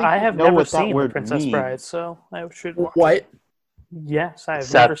don't think I have know never what that seen The word Princess means. Bride, so I should watch What? it. Yes, I have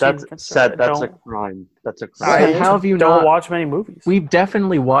Seth, never seen The Princess Bride. that's a Don't- crime. That's a I crime. How have you don't not- watch many movies. We've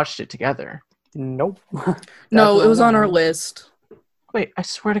definitely watched it together. Nope. No, it was on our Definitely list. Wait, I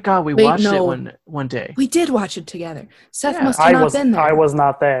swear to God, we Wait, watched no. it one day. We did watch it together. Seth Yeah. must have not been there. I was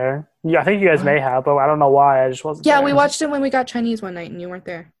not there. Yeah, I think you guys may have, but I don't know why. I just wasn't Yeah, there. we watched it when we got Chinese one night and you weren't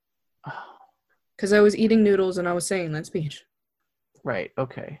there. Because I was eating noodles and I was saying that speech. Right,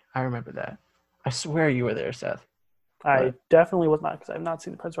 okay. I remember that. I swear you were there, Seth. I definitely was not, because I have not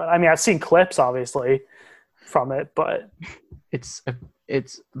seen The Princess Bride. I mean, I've seen clips, obviously, from it, but It's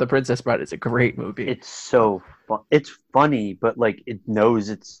The Princess Bride is a great movie. It's so fun. It's funny, but like it knows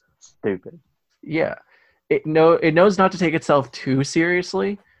it's stupid. Yeah. It knows not to take itself too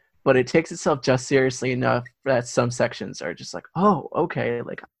seriously, but it takes itself just seriously enough that some sections are just like, oh, okay,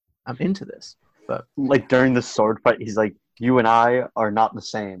 like I'm into this. But Like during the sword fight, he's like, "You and I are not the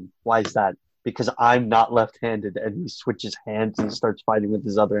same." Why is that? Because I'm not left-handed, and he switches hands and starts fighting with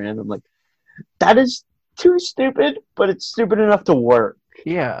his other hand. I'm like, that is too stupid, but it's stupid enough to work.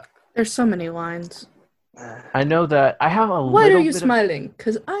 yeah, There's so many lines. I know that I have a Why little are you bit smiling?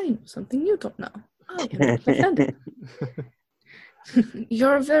 Because I know something you don't know. I am not offended.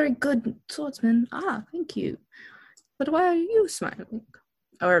 You're a very good swordsman. Ah, thank you. But why are you smiling?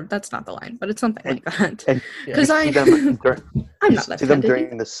 Or that's not the line, but it's something like that. And Because you I, see them I'm you not see them left-handed.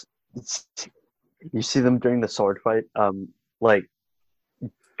 during this. You see them during the sword fight, like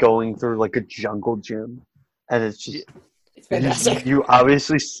going through like a jungle gym, and it's just It's fantastic. you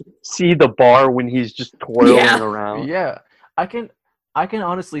obviously see the bar when he's just twirling Yeah. around. Yeah, I can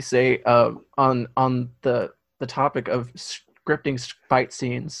honestly say on the topic of scripting fight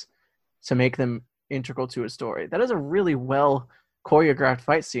scenes to make them integral to a story. That is a really well choreographed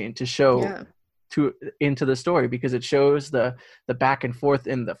fight scene to show Yeah. into the story, because it shows the back and forth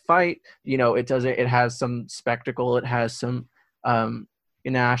in the fight. You know, it has some spectacle, it has some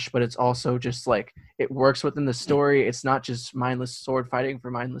panache, but it's also just like it works within the story. It's not just mindless sword fighting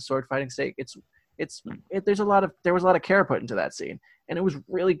for mindless sword fighting's sake. There was a lot of care put into that scene, and it was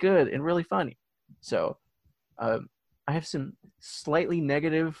really good and really funny. So I have some slightly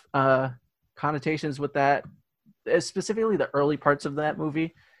negative connotations with that, specifically the early parts of that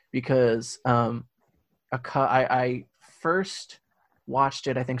movie, because I first watched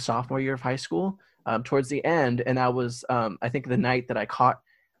it, I think, sophomore year of high school, towards the end, and that was I think the night that I caught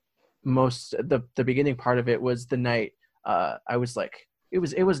the beginning part of it was the night I was like, it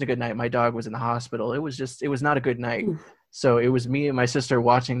wasn't a good night. My dog was in the hospital. It was not a good night. So it was me and my sister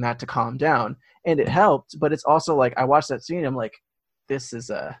watching that to calm down, and it helped. But it's also like I watched that scene, I'm like, this is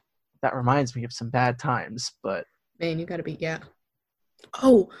that reminds me of some bad times. But man, you gotta be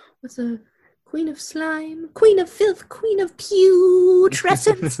Oh, what's a queen of slime, queen of filth, queen of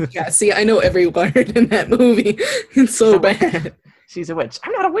putrescence? Yeah, see, I know every word in that movie. It's so bad. She's a witch.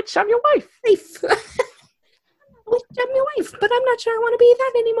 I'm not a witch. I'm your wife. I'm your wife, but I'm not sure I want to be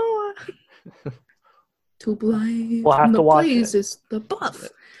that anymore. To blind We'll have from to the watch it. blazes, the buff.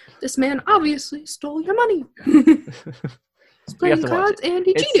 This man obviously stole your money. He's playing to watch cards and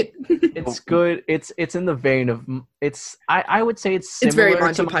he cheated. It's good. It's in the vein of I would say it's similar It's very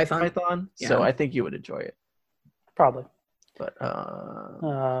Monty to Python. So Yeah. I think you would enjoy it. Probably. But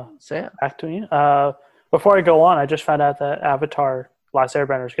so yeah. Back to me. Before I go on, I just found out that Avatar: Last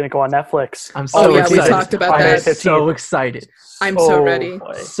Airbender is going to go on Netflix. I'm so yeah, we excited. talked about I'm that. so excited. I'm so ready.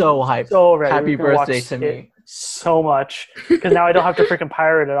 boy. So hyped. So ready. Happy We're gonna birthday watch to it me. So much, because now I don't have to freaking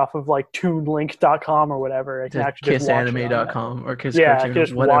pirate it off of like toonlink.com or whatever. I can To actually just watch it on kissanime.com or kiss Yeah, I cartoon, can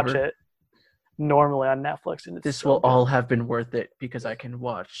just whatever. watch it normally on Netflix, and it's This so will good. all have been worth it because I can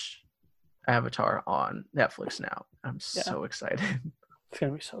watch Avatar on Netflix now. I'm so excited. It's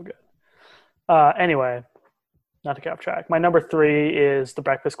gonna be so good. Anyway, not to get off track. My number 3 is The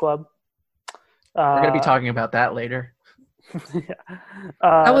Breakfast Club. We're gonna be talking about that later. Yeah.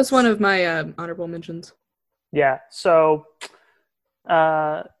 That was one of my honorable mentions. Yeah. So,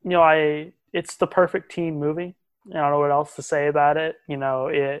 it's the perfect teen movie. I don't know what else to say about it.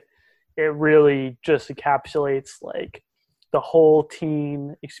 It really just encapsulates like the whole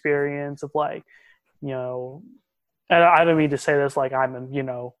teen experience of like, and I don't mean to say this like I'm,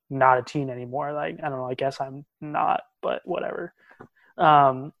 not a teen anymore. Like, I don't know, I guess I'm not, but whatever.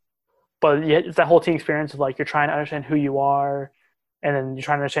 But yeah, it's that whole teen experience of like, you're trying to understand who you are, and then you're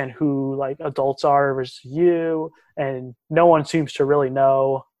trying to understand who like adults are versus you, and no one seems to really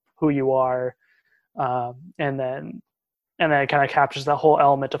know who you are. And then it kind of captures that whole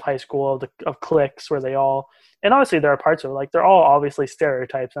element of high school of cliques where they all, and obviously there are parts of it, like they're all obviously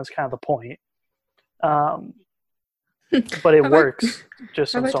stereotypes. That's kind of the point. But it works.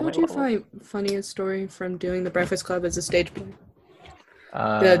 Have I told you my funniest story from doing the Breakfast Club as a stage play?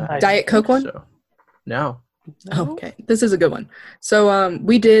 The I Diet Coke think one? so. No. Okay, this is a good one. So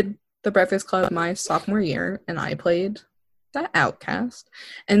we did the Breakfast Club my sophomore year, and I played the outcast.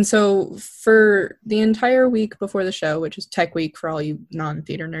 And so for the entire week before the show, which is tech week for all you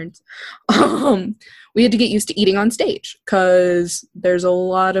non-theater nerds, we had to get used to eating on stage because there's a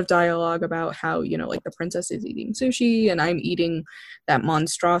lot of dialogue about how, like the princess is eating sushi and I'm eating that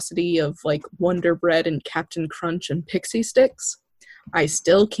monstrosity of like Wonder Bread and Captain Crunch and Pixie Sticks. I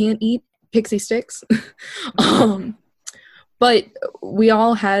still can't eat Pixie Sticks. But we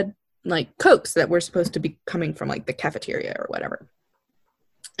all had like Cokes that were supposed to be coming from like the cafeteria or whatever.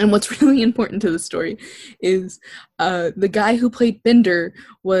 And what's really important to the story is the guy who played Bender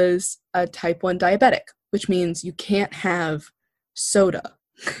was a type 1 diabetic, which means you can't have soda.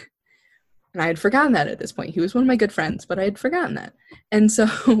 And I had forgotten that at this point. He was one of my good friends, but I had forgotten that. And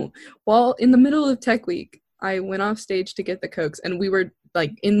so while in the middle of Tech Week, I went off stage to get the Cokes, and we were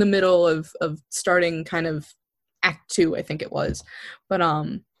like in the middle of starting kind of act 2, I think it was. But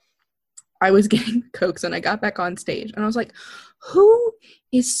I was getting Cokes and I got back on stage and I was like, who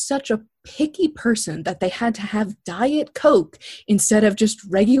is such a picky person that they had to have Diet Coke instead of just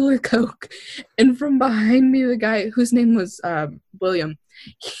regular Coke? And from behind me, the guy whose name was William,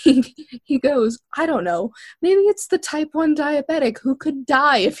 he goes, I don't know, maybe it's the type 1 diabetic who could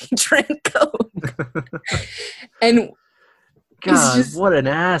die if he drank Coke. And God, just, what an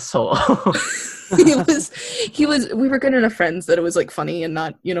asshole. he was we were good enough friends that it was like funny and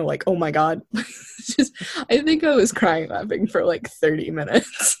not, like, oh my God. Just, I think I was crying laughing for like 30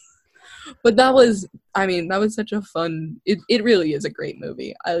 minutes. But that was such a fun, it really is a great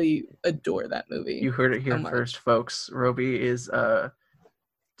movie. I adore that movie. You heard it here so first, folks. Robey is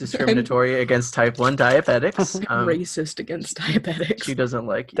discriminatory against type 1 diabetics. Racist against diabetics. She doesn't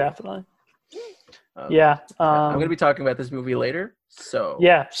like you. Definitely. I'm going to be talking about this movie later. So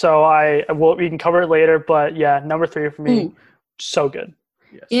yeah, so we can cover it later, but yeah, number 3 for me. Ooh. So good.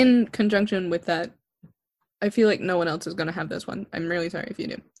 Yes. In conjunction with that, I feel like no one else is going to have this one. I'm really sorry if you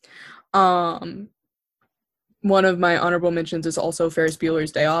do. One of my honorable mentions is also Ferris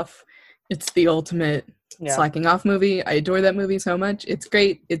Bueller's Day Off. It's the ultimate Yeah. slacking off movie. I adore that movie so much. It's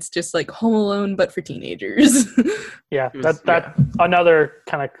great. It's just like Home Alone, but for teenagers. Yeah, It was- that another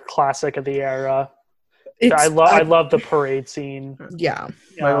kind of classic of the era. I love the parade scene. Yeah.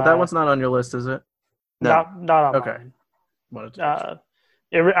 Michael, that one's not on your list, is it? No. Not on Okay. mine. Wanted to-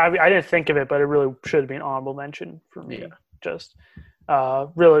 I didn't think of it, but it really should be an honorable mention for me. Yeah. Just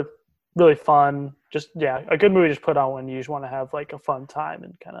really, really fun. Just a good movie. Just put on when you just want to have like a fun time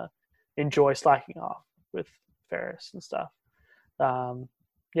and kind of enjoy slacking off with Ferris and stuff.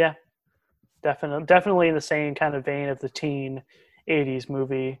 Definitely in the same kind of vein of the teen '80s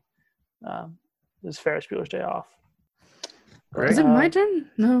movie. Is Ferris Bueller's Day Off. Great. Is it my turn?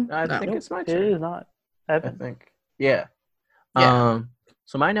 No. I No. think it's my It turn. is not. I Evan. think. Yeah. Yeah.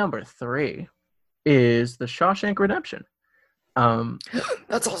 So my number 3 is The Shawshank Redemption.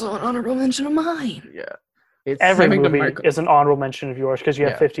 That's also an honorable mention of mine. Yeah. It's Every Having to movie mark- is an honorable mention of yours because you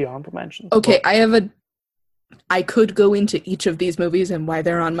have Yeah. 50 honorable mentions. Okay, I could go into each of these movies and why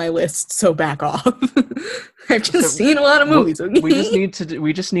they're on my list, so back off. I've just seen a lot of movies. Okay?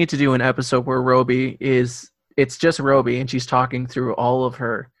 we just need to do an episode where Robey it's just Robey and she's talking through all of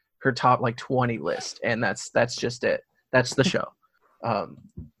her top like 20 list, and that's just it. That's the show. I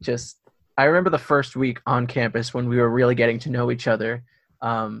remember the first week on campus when we were really getting to know each other.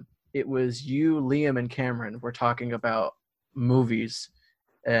 It was you, Liam, and Cameron were talking about movies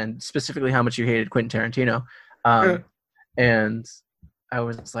and specifically how much you hated Quentin Tarantino. And I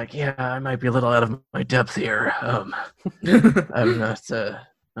was like, yeah, I might be a little out of my depth here. I'm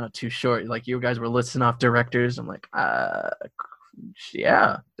not too short. Like, you guys were listing off directors. I'm like,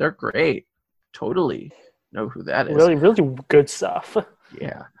 yeah, they're great. Totally know who that is. Really, really good stuff.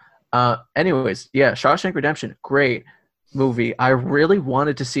 Yeah. Anyways, yeah, Shawshank Redemption, great movie. I really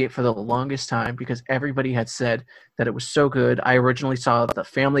wanted to see it for the longest time because everybody had said that it was so good. I originally saw the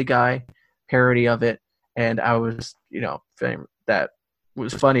Family Guy parody of it, and I was, that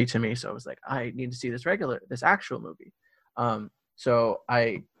was funny to me. So I was like, I need to see this actual movie. So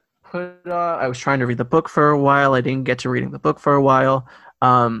I was trying to read the book for a while. I didn't get to reading the book for a while.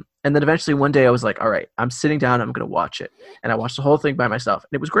 And then eventually one day I was like, all right, I'm sitting down, I'm going to watch it. And I watched the whole thing by myself. And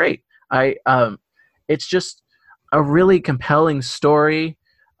it was great. It's just a really compelling story.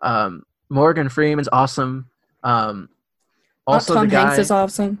 Morgan Freeman's awesome. Also, Tom the guy, Hanks is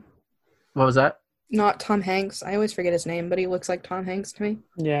awesome. What was that? Not Tom Hanks. I always forget his name, but he looks like Tom Hanks to me.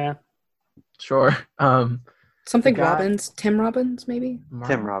 Yeah. Sure. Something The guy- Robbins. Tim Robbins, maybe?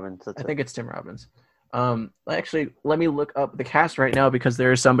 Tim Robbins. That's I it. think it's Tim Robbins. Actually, let me look up the cast right now because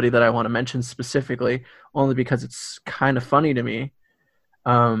there is somebody that I want to mention specifically, only because it's kind of funny to me.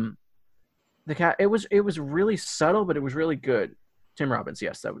 It was really subtle, but it was really good. Tim Robbins,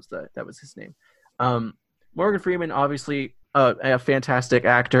 yes, that was his name. Morgan Freeman, obviously a fantastic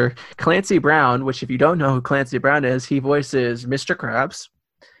actor. Clancy Brown, which if you don't know who Clancy Brown is, he voices Mr. Krabs,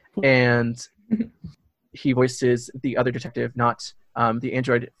 and he voices the other detective, not the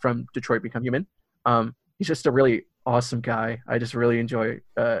android from Detroit Become Human. He's just a really awesome guy. I just really enjoy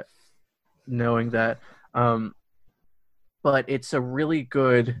knowing that. But it's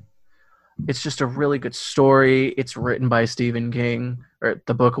just a really good story. It's written by Stephen King, or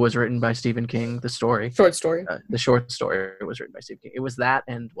the book was written by Stephen King. The story, Short story. the short story was written by Stephen King. It was that,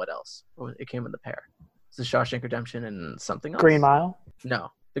 and what else? It came in the pair. It's The Shawshank Redemption and something else. Green Mile.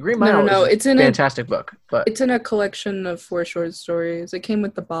 No, The Green Mile. No, is it's a in a- fantastic book, but It's in a collection of 4 short stories. It came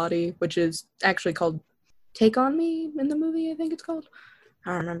with The Body, which is actually called Take On Me in the movie, I think it's called.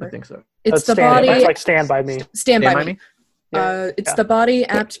 I don't remember. I think so. It's The Stand, Body. That's like Stand By Me. Stand By Stand Me. Yeah. It's Yeah. The Body,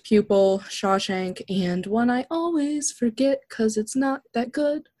 Apt Pupil, Shawshank, and one I always forget because it's not that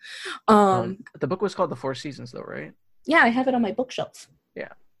good. The book was called The Four Seasons, though, right? Yeah, I have it on my bookshelf.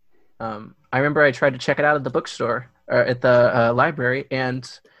 I remember I tried to check it out at the bookstore or at the library, and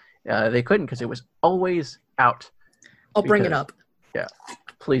they couldn't because it was always out. I'll bring it Because- up.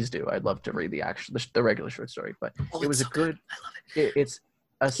 Please do. I'd love to read the regular short story, but Oh, it was it's a so good. I love it.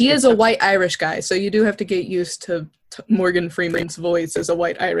 He It's is a white Irish guy, so you do have to get used to Morgan Freeman's voice as a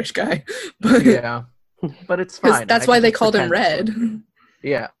white Irish guy. But Yeah, but it's 'cause fine. that's I why can they just called him pretend it's Red.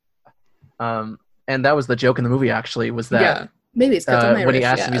 Yeah. And that was the joke in the movie. Actually, was that Yeah, maybe it's because I'm Irish. when he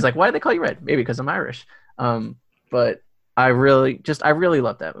asked yeah. him, he's like, "Why do they call you Red?" Maybe because I'm Irish. But I really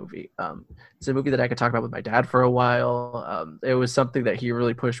love that movie. It's a movie that I could talk about with my dad for a while. It was something that he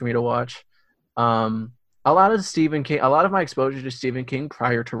really pushed me to watch. A lot of Stephen King, a lot of my exposure to Stephen King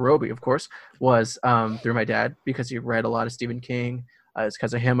prior to Robey, of course, was through my dad because he read a lot of Stephen King. It's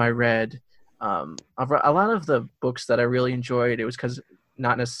because of him I read a lot of the books that I really enjoyed. It was because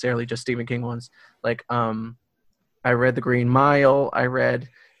not necessarily just Stephen King ones. Like I read The Green Mile. I read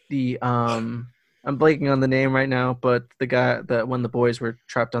the I'm blanking on the name right now, but the guy that when the boys were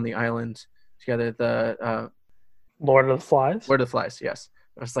trapped on the island together, the Lord of the Flies. Lord of the Flies, yes.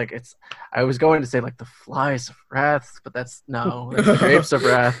 I was going to say like the Flies of Wrath, but that's the Grapes of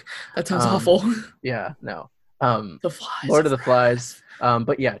Wrath. That sounds awful. Yeah, no. The Flies. Lord of the Flies.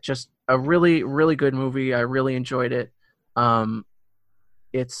 But yeah, just a really, really good movie. I really enjoyed it.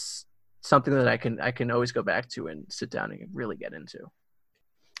 It's something that I can always go back to and sit down and really get into.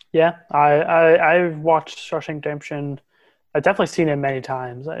 Yeah, I've watched Shawshank Redemption. I've definitely seen it many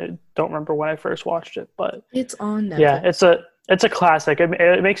times. I don't remember when I first watched it, but It's on Netflix. yeah, it's a classic.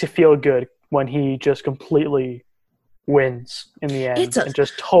 It makes you feel good when he just completely wins in the end and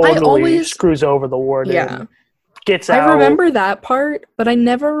just totally screws over the warden. Yeah. Gets out. I remember that part, but I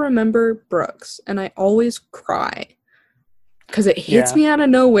never remember Brooks, and I always cry because it hits me out of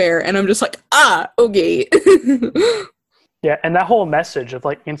nowhere, and I'm just like, okay. Yeah, and that whole message of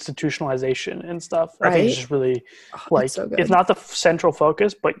like institutionalization and stuff, I think is just really it's not the central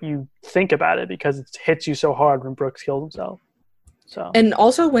focus, but you think about it because it hits you so hard when Brooks kills himself. So and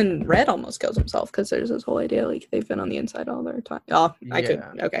also when Red almost kills himself, because there's this whole idea like they've been on the inside all their time. Oh, I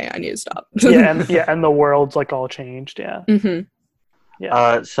need to stop. and the world's like all changed. Yeah. Mm-hmm.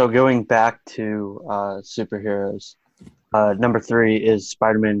 Yeah. So going back to superheroes, number 3 is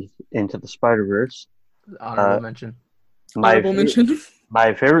Spider-Man Into the Spider-Verse. Honorable mention.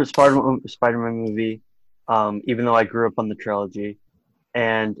 My favorite Spider-Man movie, even though I grew up on the trilogy,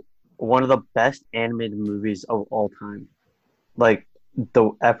 and one of the best animated movies of all time. Like,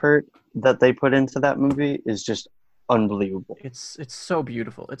 the effort that they put into that movie is just unbelievable. It's so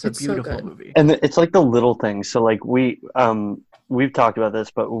beautiful. It's a beautiful movie. And it's like the little things. So like we've talked about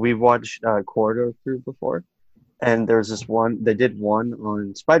this, but we've watched Corridor Crew before, and there's this one, they did one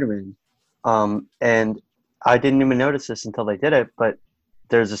on Spider-Man, and I didn't even notice this until they did it, but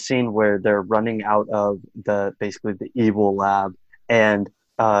there's a scene where they're running out of basically the evil lab, and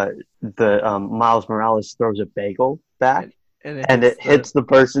Miles Morales throws a bagel back, and it hits the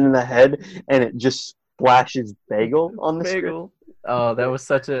person in the head, and it just splashes bagel on the screen. Oh, that was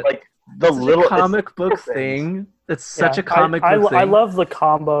such a little comic book thing. It's such a comic book thing. I love the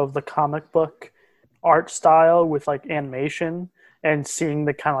combo of the comic book art style with like animation and seeing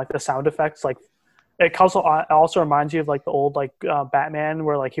the kind of like the sound effects. Like it also reminds you of like the old like Batman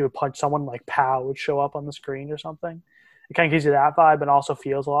where like he would punch someone, like pow would show up on the screen or something. It kind of gives you that vibe and also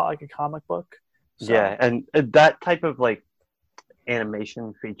feels a lot like a comic book. So. Yeah, and that type of like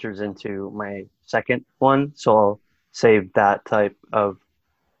animation features into my second one, so I'll save that type of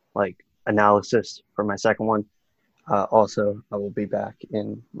like analysis for my second one. Also, I will be back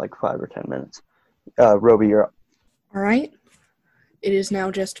in like 5 or 10 minutes. Robey, you're up. All right. It is now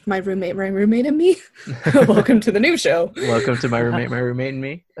just my roommate, and me. Welcome to the new show. Welcome to my roommate, and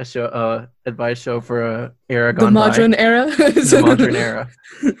me. A show, advice show for a era gone by. The modern era. The modern era.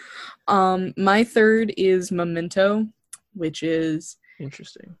 My third is Memento, which is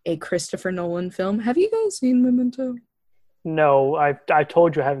interesting. A Christopher Nolan film. Have you guys seen Memento? No, I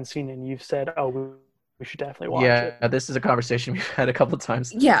told you I haven't seen it, and you've said, oh, we should definitely watch it. Yeah, this is a conversation we've had a couple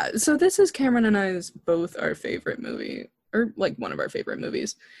times. Yeah, so this is Cameron and I's both our favorite movie, or like one of our favorite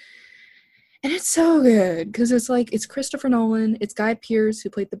movies. And it's so good, because it's Christopher Nolan, it's Guy Pearce, who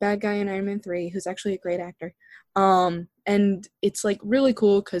played the bad guy in Iron Man 3, who's actually a great actor. And it's like really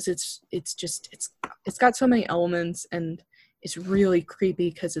cool, because it's got so many elements, and it's really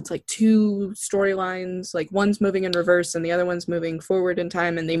creepy because it's like two storylines, like one's moving in reverse and the other one's moving forward in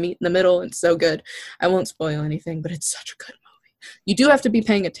time, and they meet in the middle. It's so good. I won't spoil anything, but it's such a good movie. You do have to be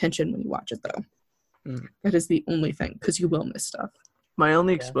paying attention when you watch it, though. That is the only thing, because you will miss stuff. My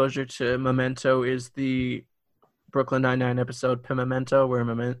only exposure to Memento is the Brooklyn Nine-Nine episode Memento, where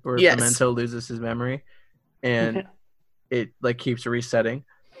Memento loses his memory, and it like keeps resetting.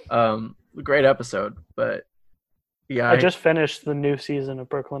 Great episode, but yeah, I just finished the new season of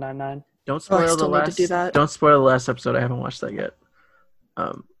Brooklyn Nine-Nine. Don't spoil the last. Don't spoil the last episode. I haven't watched that yet.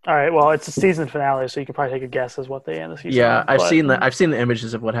 All right. Well, it's a season finale, so you can probably take a guess as what they end the season. Yeah, I've seen the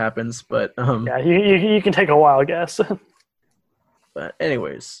images of what happens, but yeah, you can take a wild guess. But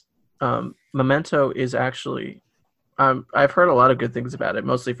anyways, Memento is actually, I've heard a lot of good things about it,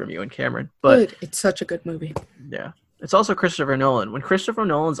 mostly from you and Cameron. But it's such a good movie. Yeah, it's also Christopher Nolan. When Christopher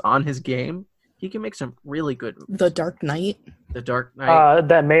Nolan's on his game, he can make some really good movies. The Dark Knight.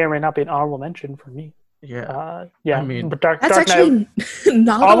 That may or may not be an honorable mention for me. Yeah. Yeah. I mean, but Dark actually Knight,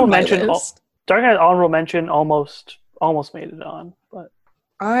 not on my list. Dark Knight honorable mention almost made it on, but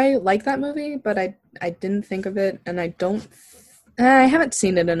I like that movie, but I didn't think of it, and I don't I haven't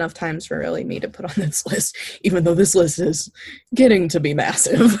seen it enough times for really me to put on this list, even though this list is getting to be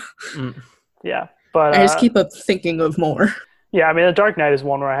massive. Mm. Yeah, but I just keep up thinking of more. yeah, I mean, The Dark Knight is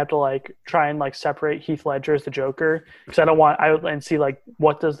one where I have to like try and like separate Heath Ledger as the Joker because and see like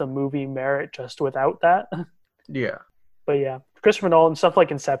what does the movie merit just without that. Yeah. But yeah, Christopher Nolan stuff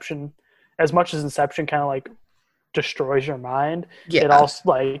like Inception, as much as Inception kind of like destroys your mind, Yeah. it also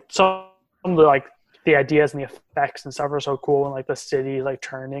like some of the like the ideas and the effects and stuff are so cool, and like the city like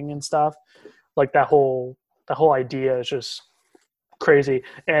turning and stuff, like that whole idea is just crazy.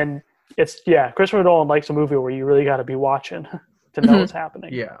 And it's Christopher Nolan likes a movie where you really got to be watching to know what's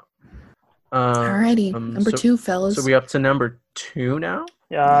happening. Yeah. Alrighty, number 2, fellas. So we up to number 2 now?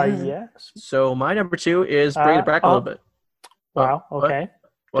 Yes. So my number 2 is bring it back a little bit. Wow. What? Okay.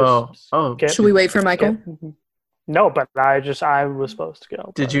 Well, Should we wait for Michael? No, but I was supposed to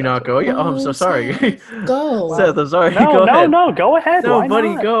go. Did you not go yet? Oh, I'm so sorry. Seth, go. Seth, I'm sorry. No, go ahead. no, go ahead. No, Why buddy,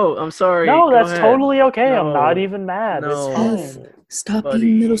 not? go. I'm sorry. No, Go that's ahead. totally okay. No. I'm not even mad. No. It's Seth, fine. stop Buddy.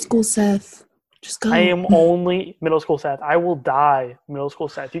 being middle school Seth. Just go. I am only middle school Seth. I will die middle school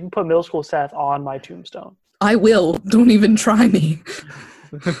Seth. You can put middle school Seth on my tombstone. I will. Don't even try me.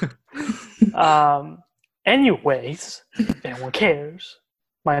 Anyways, if anyone cares,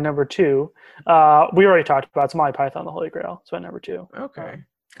 my number 2, we already talked about, it's Monty Python the Holy Grail. It's my number 2. Okay.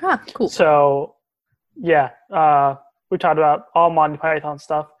 Ah, cool. So, yeah, we talked about all Monty Python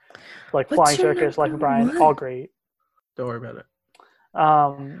stuff, like What's Flying your Circus, Life of Brian, number all one? great. Don't worry about it.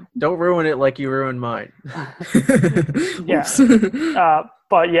 Um, Don't ruin it like you ruined mine. Yeah. Oops.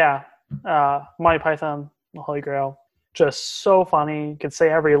 But yeah, Monty Python, the Holy Grail, just so funny. You can say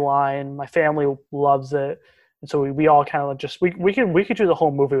every line. My family loves it, and so we all kind of just we could do the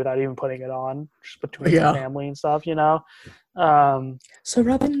whole movie without even putting it on, just between Yeah. the family and stuff, you know. So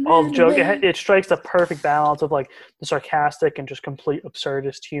Robin All ran the joke away. it strikes the perfect balance of like the sarcastic and just complete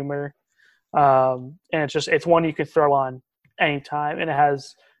absurdist humor, and it's one you could throw on anytime, and it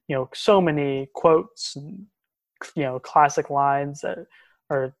has so many quotes and classic lines that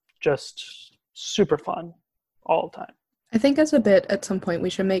are just super fun all the time. I think as a bit, at some point, we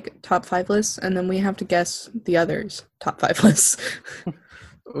should make top 5 lists, and then we have to guess the others' top 5 lists.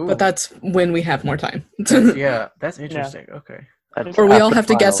 Ooh, But that's when we have more time. yeah, that's interesting. Okay. Or we all After have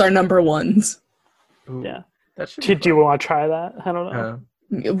to guess final. our number ones. Ooh, Yeah. That should Do be you fun. want to try that? I don't know.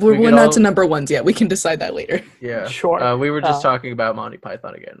 We're could not all- to number ones yet. We can decide that later. Yeah. Sure. We were just talking about Monty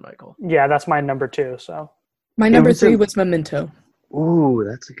Python again, Michael. Yeah, that's my number 2. So My number was 3 in- was Memento. Ooh,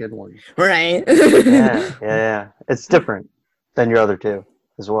 that's a good one. Right. Yeah. It's different than your other 2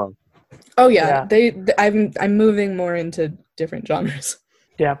 as well. Oh yeah. I'm moving more into different genres.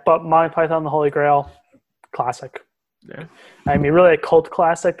 yeah, but Monty Python, the Holy Grail, classic. Yeah. I mean, really a cult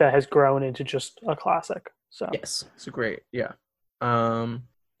classic that has grown into just a classic. So Yes. It's great. Yeah.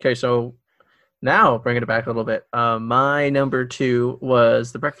 Okay, so now bringing it back a little bit. My number 2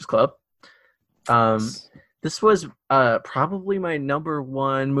 was The Breakfast Club. This was probably my number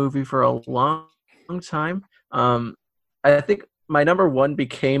 1 movie for a long time. I think my number 1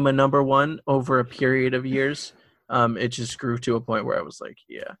 became a number 1 over a period of years. It just grew to a point where I was like,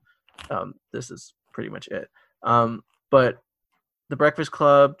 this is pretty much it. But The Breakfast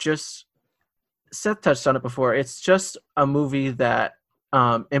Club, just Seth touched on it before. It's just a movie that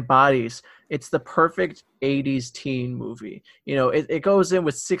embodies. It's the perfect 80s teen movie. It goes in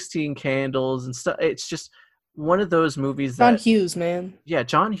with 16 candles and stuff. It's just one of those movies that John Hughes, man. Yeah,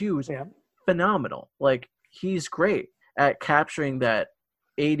 John Hughes, Yeah. phenomenal. Like, he's great at capturing that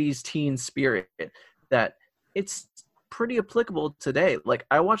 80s teen spirit that it's pretty applicable today. Like,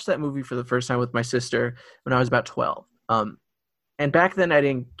 I watched that movie for the first time with my sister when I was about 12. And back then I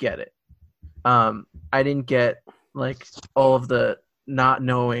didn't get it. I didn't get like all of the not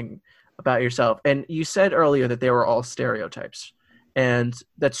knowing about yourself. And you said earlier that they were all stereotypes. And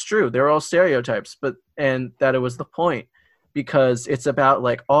that's true. They're all stereotypes, and that it was the point, because it's about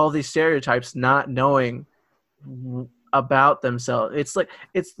like all these stereotypes not knowing about themselves. It's like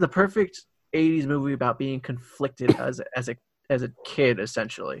it's the perfect 80s movie about being conflicted as a kid,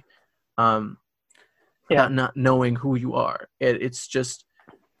 essentially. About not knowing who you are. It's just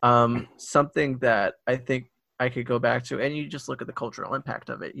something that I think I could go back to, and you just look at the cultural impact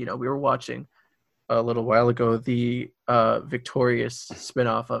of it. We were watching a little while ago the Victorious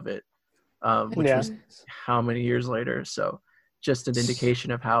spinoff of it, which was how many years later. So just an indication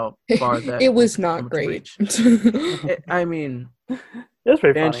of how far that it was not great. I mean, it was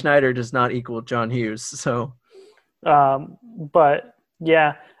pretty Dan funny. Schneider does not equal John Hughes. So, but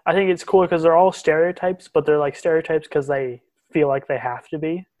yeah, I think it's cool because they're all stereotypes, but they're like stereotypes because they feel like they have to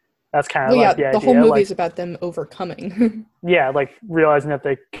be. That's kind of Well, yeah, like the idea. whole movie is Like, about them overcoming. yeah, like realizing that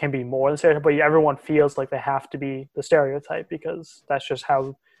they can be more than stereotype, but everyone feels like they have to be the stereotype because that's just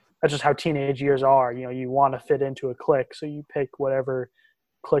how teenage years are. You know, you want to fit into a clique, so you pick whatever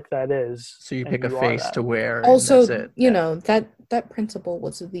clique that is. So you and pick a are face that. to wear. And Also, that's it. you know, that principal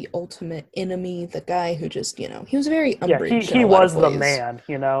was the ultimate enemy. The guy who just, you know, he was very Yeah, Umbridge. he in a lot was of the ways. man,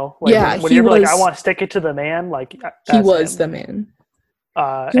 you know. Like, Yeah, when he you're like, I was- want to stick it to the man. Like He that's was him. the man. You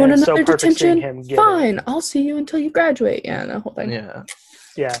You want it's so another perfect seeing detention? him get Fine, it. I'll see you until you graduate. Yeah, that whole thing. Yeah.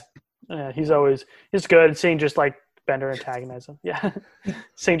 Yeah, he's good. Seeing just like Bender antagonize him. Yeah,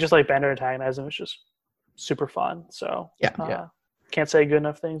 seeing just like Bender antagonize him is just super fun. So Yeah. can't say good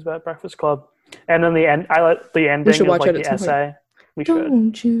enough things about Breakfast Club. And then the end, I like the ending should of watch like it the at some point. essay. We should.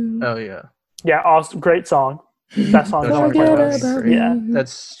 Don't you Oh yeah. Yeah, awesome, great song. Best song Don't on you the forget forget playlist. about Yeah, me.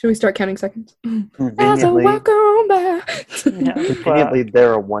 That's Should we start counting seconds? As I Conveniently, walk on by. yeah. conveniently,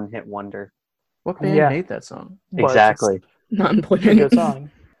 they're a one-hit wonder. what band Yeah. made that song. But Exactly. Not It's a important. good song.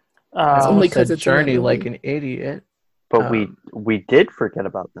 I It's only almost 'cause said it's in that Journey like movie. an idiot. But we did forget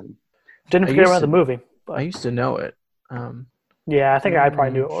about them. Didn't I forget used about to- the movie. I But used to know it. yeah, I think I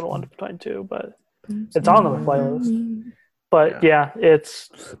probably knew it would have one too, but it's on the playlist. But yeah, it's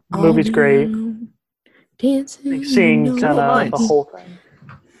the movie's great. Dancing. Seeing in the kind of the Minds. whole thing.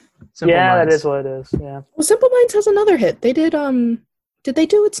 Simple Yeah, Minds. that is what it is. Yeah. Well, Simple Minds has another hit. They did they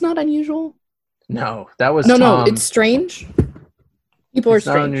do It's Not Unusual? No, that was No, Tom. It's Strange. People It's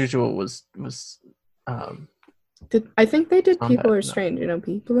Are Not Strange. Unusual was I think they did Tom People had- Are no. Strange. You know,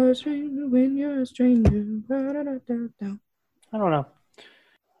 people are strange when you're a stranger. Da-da-da-da-da. I don't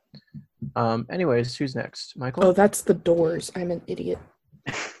know. Anyways, who's next? Michael? Oh, that's The Doors. I'm an idiot.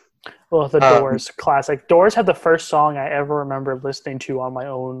 Well, the Doors classic. Doors had the first song I ever remember listening to on my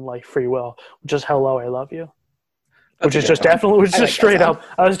own like free will, which is "Hello, I Love You," which is just definitely, which is I like just that straight song. up.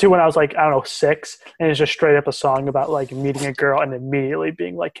 I was doing when I was like, I don't know, 6, and it's just straight up a song about like meeting a girl and immediately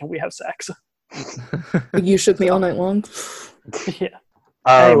being like, "Can we have sex?" You Shook Me All Night Long. Yeah.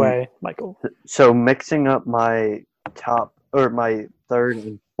 Um, Anyway, Michael. So mixing up my top or my third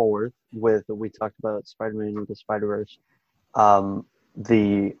and fourth with we talked about Spider-Man with the Spider-Verse,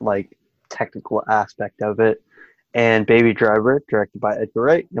 the like technical aspect of it, and Baby Driver, directed by Edgar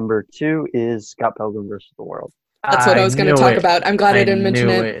Wright. Number 2 is Scott Pilgrim vs. the World. That's what I was going to knew talk it. about. I'm glad I didn't mention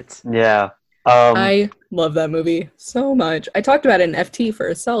knew it. Yeah. I love that movie so much. I talked about it in FT for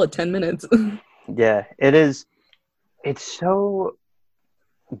a solid 10 minutes. Yeah, it is. It's so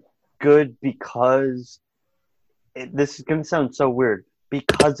good because this is going to sound so weird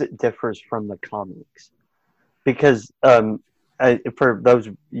because it differs from the comics. Because for those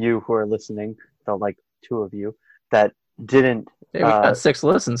of you who are listening, the like 2 of you that didn't, Hey, we got 6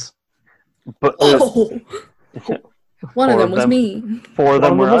 listens. but Oh, one of 4 them was me. 4 of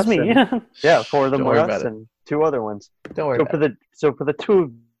them were was us. me. And, yeah, 4 of them Don't were worry us, about it. and 2 other ones. Don't worry about it. So for the 2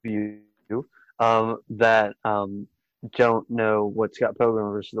 of you that don't know what Scott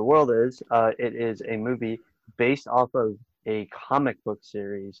Pilgrim vs. the World is, it is a movie based off of a comic book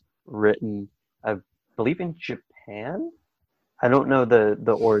series written, I believe, in Japan. I don't know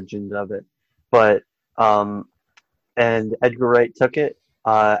the origins of it, but and Edgar Wright took it,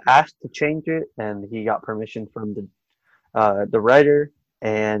 asked to change it, and he got permission from the writer,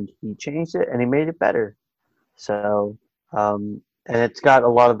 and he changed it and he made it better. So and it's got a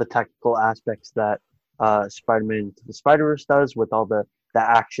lot of the technical aspects that Spider-Man the Spider-Verse does with all the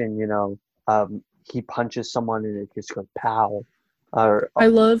action. You know, he punches someone and it just goes pow. I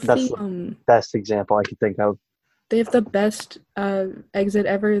love That's the best example I could think of. they have the best exit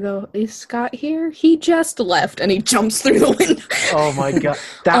ever though. Is Scott here? He just left and he jumps through the window. Oh my god.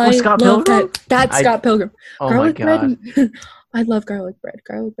 That was Scott love Pilgrim? That's Scott Pilgrim. Oh Garlic my god. bread. I love garlic bread.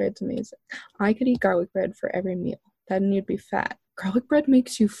 Garlic bread's amazing. I could eat garlic bread for every meal. Then you'd be fat. Garlic bread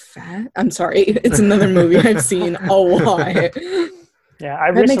makes you fat? I'm sorry. It's another movie I've seen a lot. Yeah,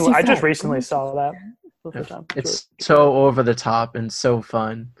 I That makes you just fat. recently saw that. For the first time. It's so over the top and so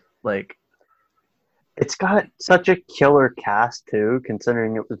fun. Like, It's got such a killer cast too,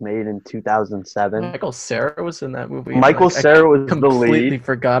 considering it was made in 2007. Michael Cera was in that movie. Michael Like, I Cera was the completely lead.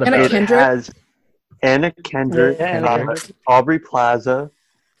 forgot Anna about It it. Kendrick? has Anna Kendrick, Yeah, Anna Kendrick. Aubrey Plaza,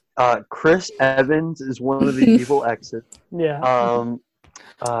 Chris Evans is one of the evil exes. Yeah.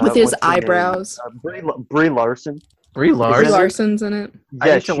 With his what's her name? eyebrows. Brie Larson. Brie Brie Larson. Larson's in it. I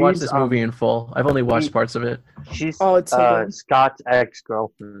Yeah, need to watch she's, this movie in full. I've only watched parts of it. She's Oh, it's so good. Scott's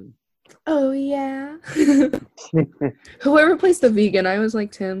ex-girlfriend. Oh, yeah. Whoever plays the vegan, I was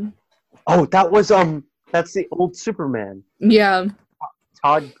like Tim. Oh, that's the old Superman. Yeah.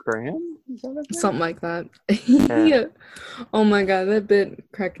 Todd Graham? Something like that. Yeah. Oh my god, that bit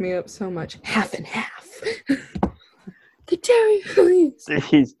cracked me up so much. Half and half. The Terry please.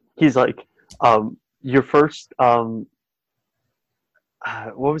 He's like, your first what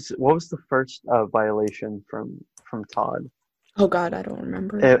was the first violation from Todd? Oh god, I don't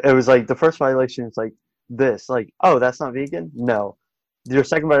remember. It was like the first violation is like this, like, oh, that's not vegan? No. Your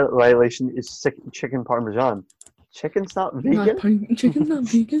second violation is chicken parmesan. Chicken's not vegan? Chicken's not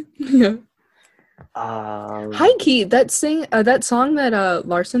vegan? Yeah. High key, that song that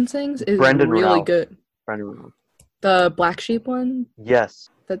Larson sings is Brendan really Ralph. good. Brendan Ralph. The Black Sheep one? Yes.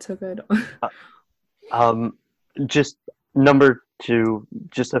 That's so good. Just number 2,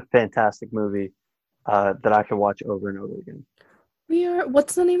 just a fantastic movie that I could watch over and over again.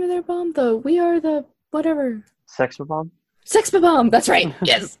 What's the name of their bomb? We Are the whatever. Sex Bomb? Sex Bomb, that's right.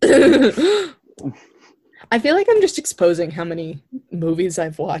 Yes. I feel like I'm just exposing how many movies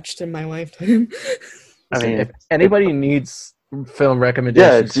I've watched in my lifetime. I mean, if anybody needs film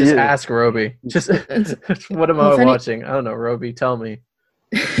recommendations, just ask Robey. Just what am I watching? I don't know, Robey, tell me.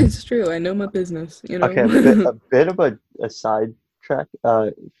 It's true. I know my business. You know. Okay, a bit of a side track.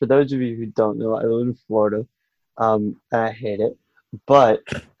 For those of you who don't know, I live in Florida, and I hate it. But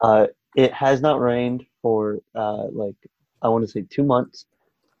it has not rained for like, I want to say 2 months,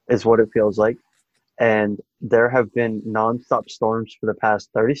 is what it feels like. And there have been nonstop storms for the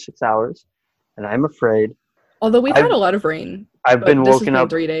past 36 hours, and I'm afraid. Although we've had a lot of rain. I've been woken up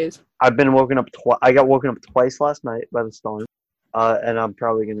 3 days. I've been woken up I got woken up twice last night by the storm, and I'm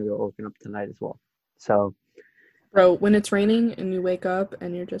probably gonna get woken up tonight as well. So, bro, when it's raining and you wake up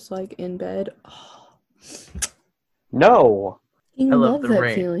and you're just like in bed, no, I love the that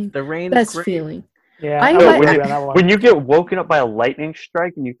rain. feeling. The rain, best great. feeling. Yeah, when you get woken up by a lightning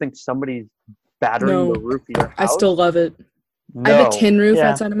strike and you think somebody's battering the roof of your house, I still love it. No. I have a tin roof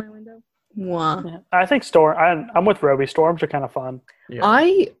outside of my window. Mwah. Yeah. I think I'm with Robey. Storms are kind of fun. Yeah.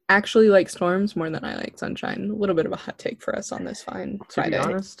 I actually like storms more than I like sunshine. A little bit of a hot take for us on this fine Friday. To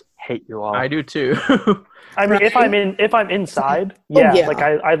be honest, hate you all. I do too. I mean, Right? if I'm inside, yeah. like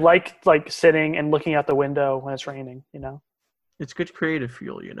I like sitting and looking out the window when it's raining. You know, it's good creative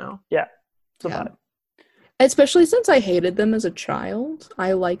fuel. You know. Yeah. It's about it. Especially since I hated them as a child,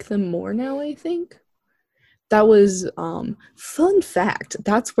 I like them more now, I think. That was fun fact.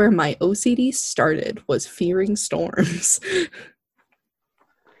 That's where my OCD started, was fearing storms.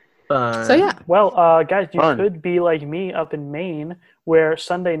 So yeah. Well, guys, you could be like me up in Maine, where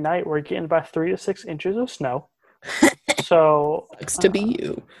Sunday night we're getting about 3 to 6 inches of snow. So sucks to be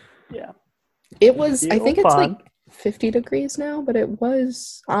you. Yeah. It was. I think it's like 50 degrees now, but it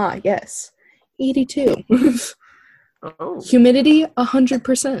was. Yes. 82. Humidity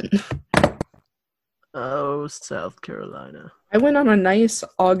 100%. Oh, South Carolina. I went on a nice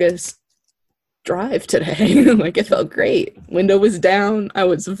August drive today. Like, it felt great. Window was down. I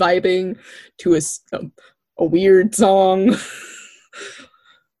was vibing to a weird song.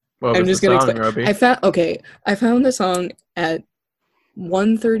 What was the song, Robey? I found the song at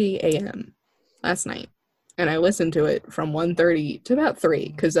 1:30 a.m. last night. And I listened to it from 1:30 to about 3,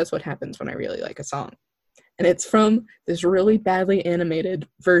 because that's what happens when I really like a song. And it's from this really badly animated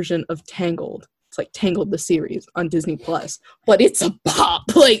version of Tangled. It's like Tangled the series on Disney Plus, but it's a bop.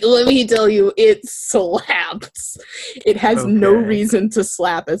 Like, let me tell you, it slaps. It has no reason to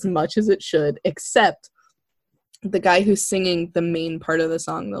slap as much as it should, except the guy who's singing the main part of the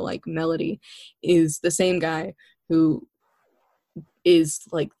song, the like melody, is the same guy who is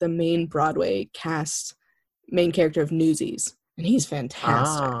like the main Broadway cast main character of Newsies, and he's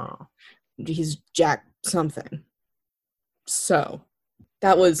fantastic. He's Jack something. So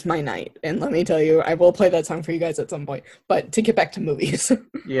that was my night, and let me tell you, I will play that song for you guys at some point. But to get back to movies,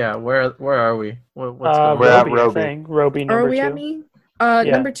 yeah, where are we? What's Robey, I think. Robey number 2. Are we at me?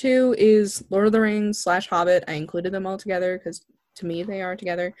 Number 2 is Lord of the Rings / Hobbit. I included them all together because to me they are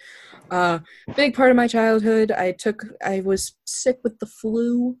together. Big part of my childhood. I was sick with the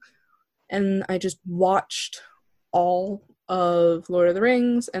flu, and I just watched all of Lord of the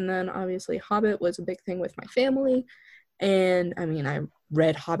Rings, and then obviously Hobbit was a big thing with my family. And I mean, I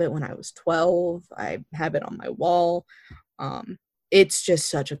read Hobbit when I was 12. I have it on my wall. It's just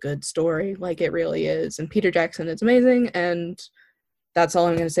such a good story, like it really is. And Peter Jackson is amazing, and that's all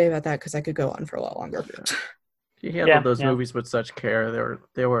I'm going to say about that, because I could go on for a lot longer. He handled those movies with such care.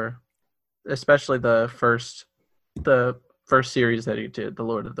 They were, especially the first series that he did, the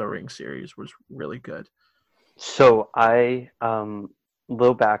Lord of the Rings series, was really good. So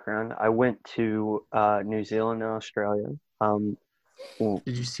little background. I went to New Zealand and Australia.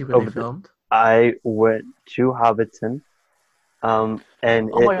 Did you see what they filmed? I went to Hobbiton. And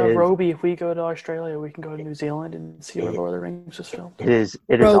Oh my it god, is Robey, if we go to Australia, we can go to New Zealand and see where Lord of the Rings was filmed. it is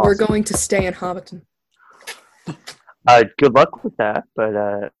Bro, we're awesome. going to stay in Hobbiton. Good luck with that,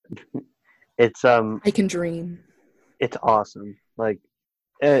 but it's I can dream. it's awesome. Like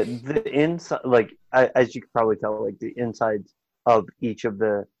the inside, like as you can probably tell, like the insides of each of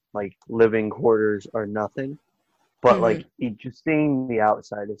the like living quarters are nothing, but like just seeing the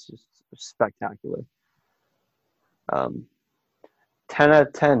outside is just spectacular. 10 out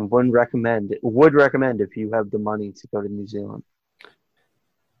of 10 would recommend if you have the money to go to New Zealand.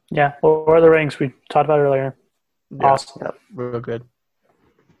 Yeah, Lord of the Rings, we talked about earlier. Yeah, Awesome. real good.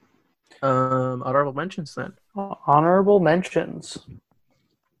 Honorable mentions then. Honorable mentions.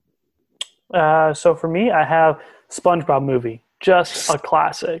 So for me, I have SpongeBob movie, just a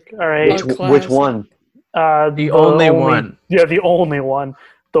classic. All right, Which one? The only one. Yeah, the only one.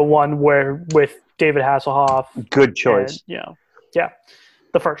 The one where with David Hasselhoff. Good choice. And, yeah,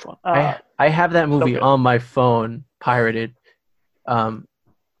 the first one. I have that movie on my phone, pirated.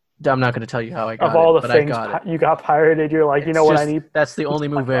 I'm not going to tell you how I got it. Of all the but things I got it. you got pirated, you're like, you know what I need? That's the only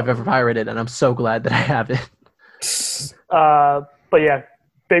movie I've ever pirated, and I'm so glad that I have it. But yeah,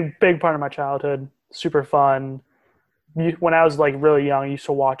 big part of my childhood. Super fun. When I was like really young, I used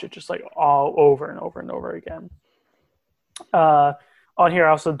to watch it just like all over and over and over again. On here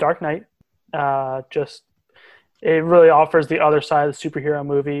also Dark Knight. It really offers the other side of the superhero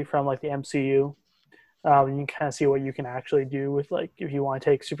movie from like the MCU. You can kind of see what you can actually do with like if you want to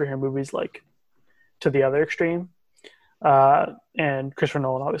take superhero movies like to the other extreme. And Christopher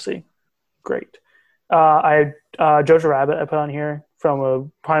Nolan, obviously, great. I Jojo Rabbit I put on here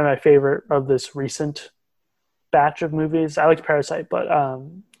from probably my favorite of this recent batch of movies. I liked Parasite, but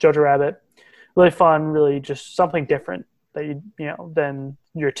Jojo Rabbit, really fun, really just something different that you know than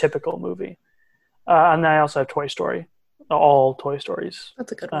your typical movie. And then I also have Toy Story, all Toy Stories.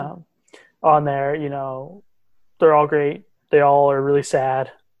 That's a good one. On there, they're all great. They all are really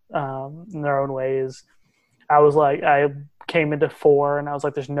sad in their own ways. I came into 4 and I was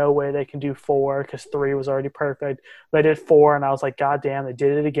like, there's no way they can do 4 because 3 was already perfect. They did 4 and I was like, God damn, they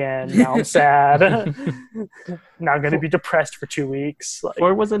did it again. Now I'm sad. Now I'm going to be depressed for 2 weeks.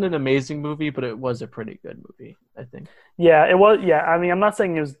 4 wasn't an amazing movie, but it was a pretty good movie, I think. Yeah, it was. Yeah, I mean, I'm not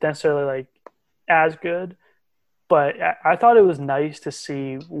saying it was necessarily like as good, but I thought it was nice to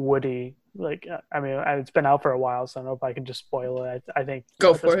see Woody. Like, I mean, it's been out for a while, so I don't know if I can just spoil it. I think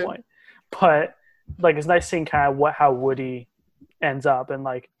go at for this it. point. But like, it's nice seeing kind of how Woody ends up, and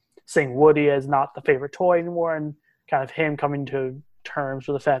like seeing Woody as not the favorite toy anymore, and kind of him coming to terms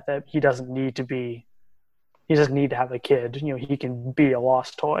with the fact that he doesn't need to have a kid. He can be a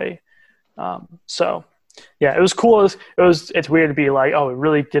lost toy. So yeah, it was cool. It's weird to be like, oh, it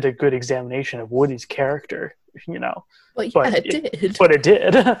really did a good examination of Woody's character. Well, yeah, it did. But it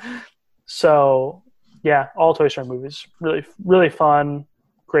did. So yeah, all Toy Story movies really, really fun,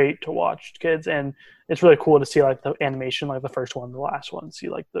 great to watch, kids, and it's really cool to see like the animation, like the first one, the last one, see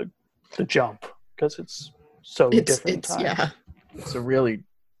like the jump because it's so different. It's a really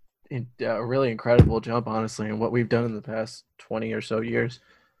incredible jump, honestly, in what we've done in the past 20 or so years.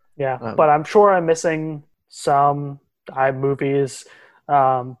 Yeah, but I'm sure I'm missing some movies.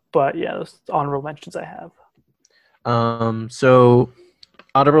 But yeah, those honorable mentions I have. So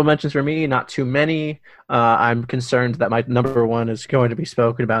honorable mentions for me, not too many. I'm concerned that my number one is going to be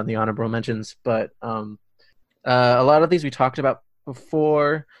spoken about in the honorable mentions, but a lot of these we talked about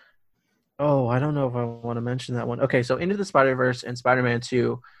before. Oh, I don't know if I want to mention that one. Okay, so Into the Spider-Verse and Spider-Man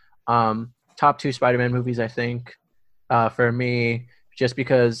 2, top 2 Spider-Man movies, I think, for me, just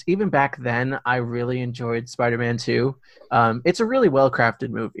because even back then I really enjoyed Spider-Man 2. It's a really well-crafted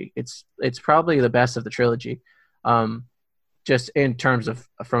movie. It's probably the best of the trilogy. Just in terms of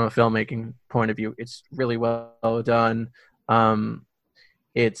from a filmmaking point of view, it's really well done.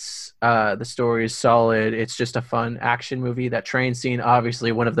 It's the story is solid. It's just a fun action movie. That train scene,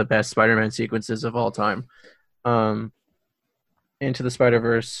 obviously one of the best Spider-Man sequences of all time. Into the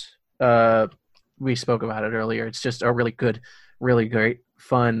Spider-Verse, we spoke about it earlier. It's just a really good, really great,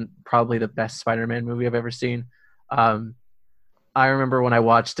 fun, probably the best Spider-Man movie I've ever seen. I remember when I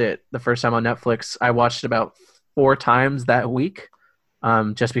watched it the first time on Netflix, I watched it about 4 times that week,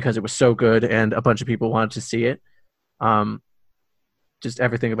 just because it was so good and a bunch of people wanted to see it. Just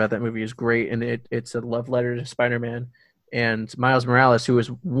everything about that movie is great, and it's a love letter to Spider-Man and Miles Morales, who is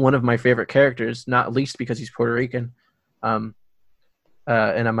one of my favorite characters, not least because he's Puerto Rican, and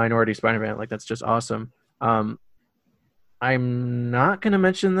a minority Spider-Man. Like, that's just awesome. I'm not going to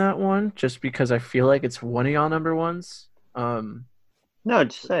mention that one just because I feel like it's one of y'all number ones. No,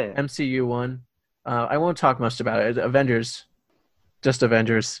 just say it. MCU one. I won't talk much about it. Avengers Just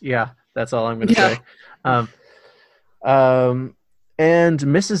Avengers. Yeah, that's all I'm gonna Yeah. say. And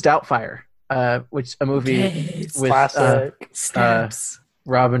Mrs. Doubtfire, which a movie Yes. with Classic. Snaps.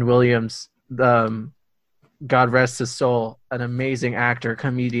 Robin Williams. God rest his soul, an amazing actor,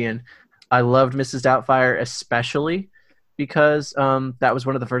 comedian. I loved Mrs. Doubtfire especially because that was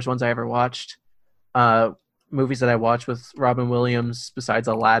one of the first ones I ever watched. Movies that I watched with Robin Williams besides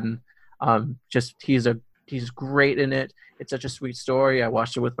Aladdin. He's great in it. It's such a sweet story. I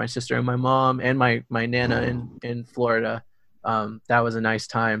watched it with my sister and my mom and my nana in Florida. That was a nice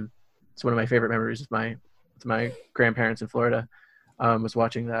time. It's one of my favorite memories with my grandparents in Florida. Was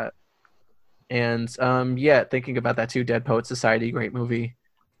watching that. And thinking about that too, Dead Poet Society, great movie.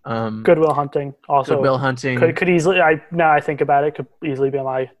 Goodwill Hunting also. Goodwill Hunting. Could easily. Now I think about it, could easily be on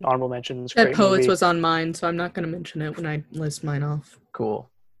my honorable mentions. Dead Great Poets movie. was on mine, so I'm not going to mention it when I list mine off. Cool.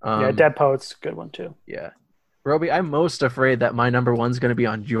 Dead Poets, good one too. Yeah. Robey, I'm most afraid that my number one's going to be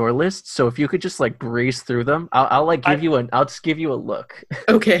on your list. So if you could just like breeze through them, I'll just give you a look.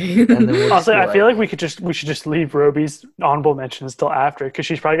 Okay. And then we'll Also, just I feel like we should just leave Robey's honorable mentions till after, because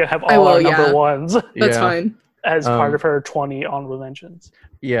she's probably gonna have I all our will, number yeah. ones That's fine. as part of her 20 honorable mentions.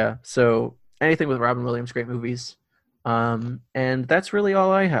 Yeah. So anything with Robin Williams, great movies. And that's really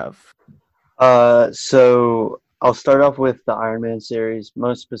all I have. So I'll start off with the Iron Man series,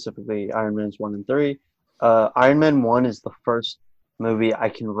 most specifically Iron Man's 1 and 3. Iron Man 1 is the first movie I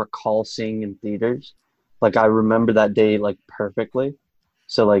can recall seeing in theaters. Like, I remember that day, like, perfectly.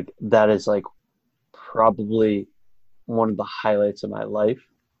 So, like, that is, like, probably one of the highlights of my life.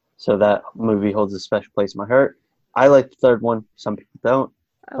 So that movie holds a special place in my heart. I like the third one. Some people don't.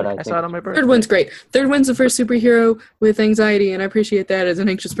 But I I think saw it on my birthday. Third one's great. Third one's the first superhero with anxiety, and I appreciate that as an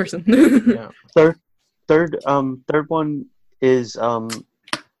anxious person. Yeah. Third one is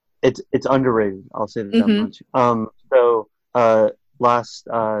it's underrated. I'll say that much. Last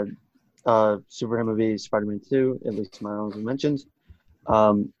superhero movie is Spider-Man 2, at least my own mentions.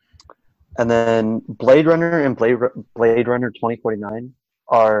 And then Blade Runner and Blade Runner 2049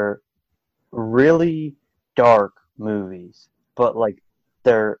 are really dark movies, but like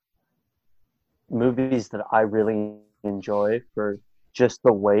they're movies that I really enjoy for just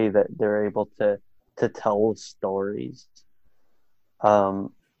the way that they're able to tell stories.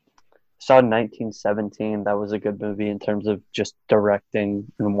 Saw 1917. That was a good movie in terms of just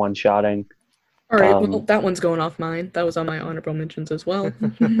directing and one-shotting. All right, well, that one's going off mine. That was on my honorable mentions as well.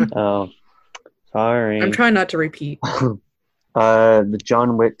 Oh, sorry. I'm trying not to repeat. The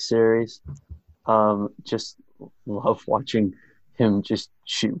John Wick series. Just love watching him just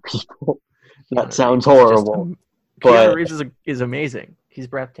shoot people. That sounds horrible. Keanu Reeves is amazing. He's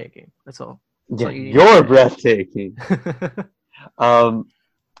breathtaking. That's all. Yeah, you're breathtaking.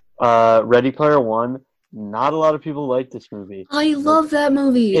 Ready Player One. Not a lot of people like this movie. I love that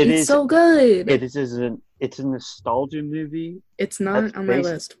movie. It's so good. It's a nostalgia movie. It's not on my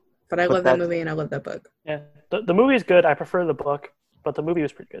list, but I love that movie and I love that book. Yeah, the movie is good. I prefer the book, but the movie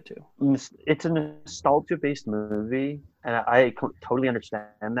was pretty good too. It's a nostalgia-based movie, and I totally understand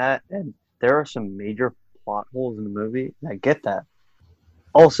that. And there are some major plot holes in the movie, and I get that.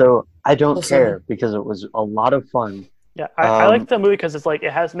 Also, I don't care because it was a lot of fun. Yeah, I like the movie because it's like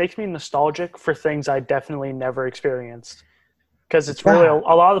makes me nostalgic for things I definitely never experienced. Because it's really a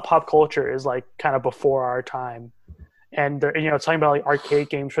lot of the pop culture is like kind of before our time, and it's talking about like arcade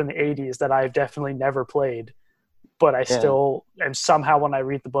games from the '80s that I've definitely never played, but I still and somehow when I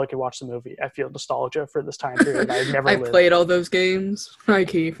read the book and watch the movie, I feel nostalgia for this time period I've never. I played all those games.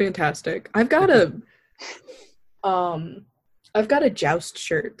 Mikey, fantastic. I've got a Joust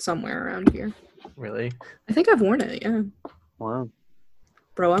shirt somewhere around here. Really? I think I've worn it, yeah. Wow.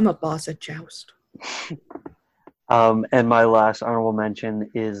 Bro, I'm a boss at Joust. And my last honorable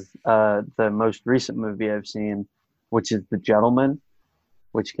mention is the most recent movie I've seen, which is The Gentleman,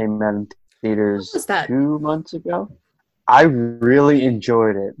 which came out in theaters 2 months ago. I really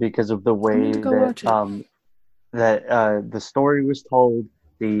enjoyed it because of the way that the story was told.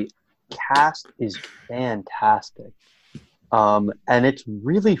 The cast is fantastic. And it's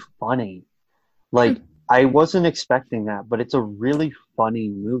really funny. Like, I wasn't expecting that, but it's a really funny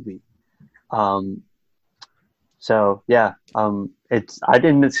movie. So yeah, I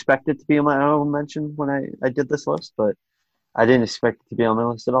didn't expect it to be on my honorable mention when I did this list, but I didn't expect it to be on my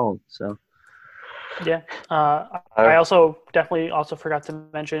list at all. So yeah, I also definitely forgot to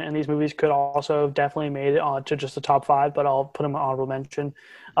mention, and these movies could also definitely made it on to just the top 5, but I'll put them on honorable mention.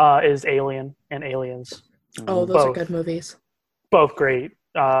 Is Alien and Aliens. Oh, those are good movies. Both great.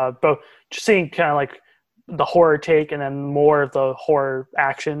 Both just seeing kind of like the horror take and then more of the horror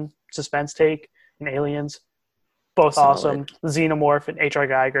action suspense take in Aliens. both Solid. awesome. Xenomorph and H.R.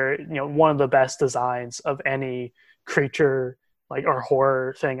 Geiger, one of the best designs of any creature or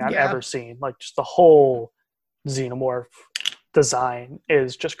horror thing I've Yeah. ever seen. Like just the whole Xenomorph design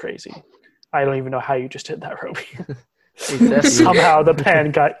is just crazy. I don't even know how you just did that, Robey. Hey, Seth, Somehow the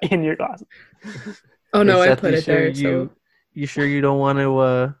pen got in your glass. Oh no, Hey, I Seth, put you it sure there. So you sure you don't want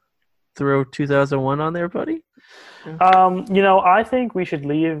to throw 2001 on there, buddy? I think we should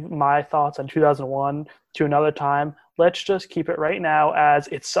leave my thoughts on 2001 to another time. Let's just keep it right now as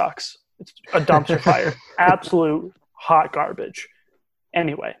it sucks. It's a dumpster fire. Absolute hot garbage.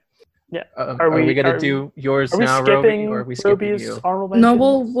 Anyway, yeah. Are we gonna do yours Are we now, Robey, skipping or are we skipping Robey's you? honorable no,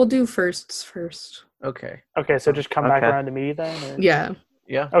 mentions? we'll do firsts first. Okay. Okay, so just come back Okay. around to me then? Or? Yeah.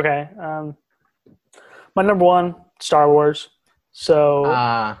 Yeah. Okay. My number one, Star Wars. So,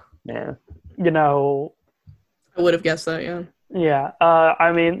 Yeah. I would have guessed that, yeah. yeah.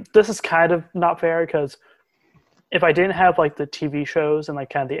 I mean, this is kind of not fair because if I didn't have the TV shows and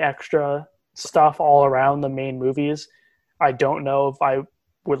kind of the extra stuff all around the main movies, I don't know if I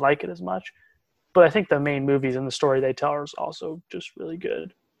would like it as much. But I think the main movies and the story they tell is also just really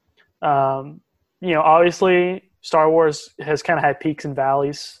good. Obviously Star Wars has kind of had peaks and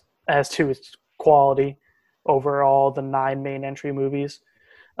valleys as to its quality over all the 9 main entry movies.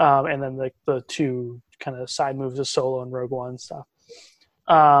 And then the 2 kind of side movies of Solo and Rogue One and stuff.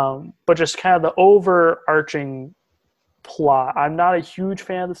 But just kind of the overarching plot. I'm not a huge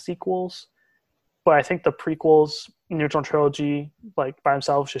fan of the sequels, but I think the prequels in the original trilogy, by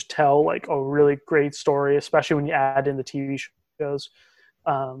themselves, just tell a really great story, especially when you add in the TV shows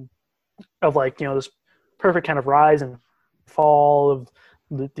of this perfect kind of rise and fall of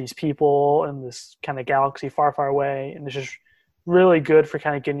these people and this kind of galaxy far, far away, and it's just really good for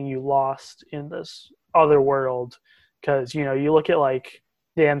kind of getting you lost in this other world. Because you look at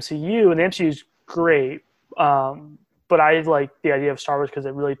the MCU, and the MCU is great, but I like the idea of Star Wars because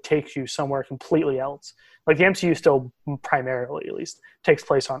it really takes you somewhere completely else. The MCU still primarily, at least, takes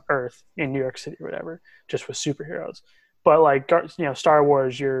place on Earth in New York City or whatever, just with superheroes. But Star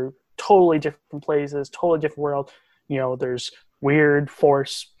Wars, you're totally different places, totally different world. There's weird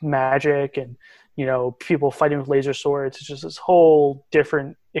force magic and people fighting with laser swords. It's just this whole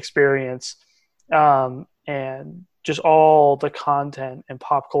different experience, and just all the content and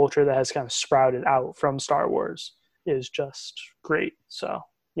pop culture that has kind of sprouted out from Star Wars is just great. So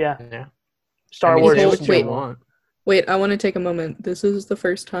yeah. Star Wars say what what you you want. Wait, I want to take a moment. This is the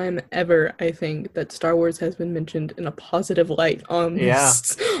first time ever, I think, that Star Wars has been mentioned in a positive light on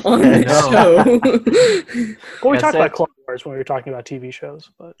this, on I this know. show. Well, we Yeah, talked Seth- about Clone Wars when we were talking about TV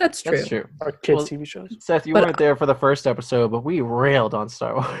shows, but That's true. That's true. or kids' Well, TV shows. Seth, you But- weren't there for the first episode, but we railed on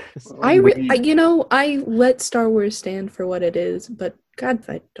Star Wars. I let Star Wars stand for what it is, but God,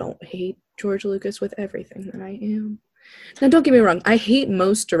 I don't hate George Lucas with everything that I am. Now, don't get me wrong. I hate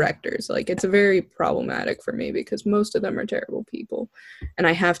most directors. It's very problematic for me because most of them are terrible people, and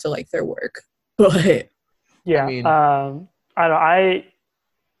I have to like their work. But Yeah, I mean- I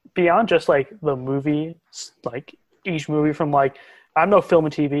beyond just the movie, each movie from I'm no film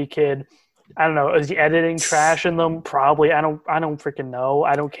and TV kid. I don't know. Is the editing trash in them? Probably. I don't freaking know.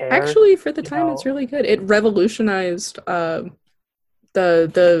 I don't care. actually, for the time, it's really good. It revolutionized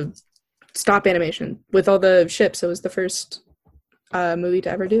the stop animation with all the ships. It was the first movie to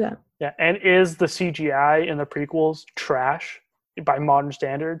ever do that. Yeah, and is the CGI in the prequels trash by modern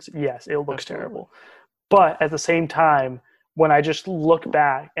standards? Yes, it looks terrible. But at the same time, when I just look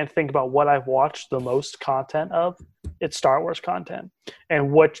back and think about what I've watched the most content of, it's Star Wars content.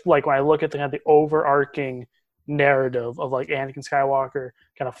 And what when I look at the overarching narrative of Anakin Skywalker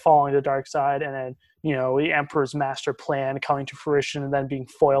kind of falling to the dark side, and then the Emperor's master plan coming to fruition and then being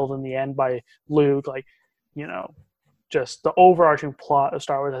foiled in the end by Luke, just the overarching plot of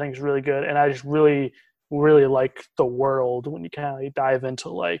Star Wars I think is really good. And I just really, really like the world when you kind of dive into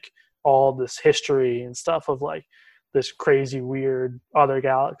all this history and stuff of this crazy, weird other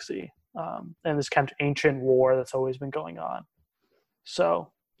galaxy, and this kind of ancient war that's always been going on.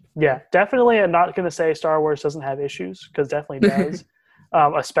 So yeah, definitely. I'm not going to say Star Wars doesn't have issues, because definitely does,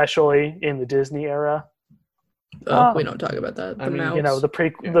 especially in the Disney era. We don't talk about that. I mean,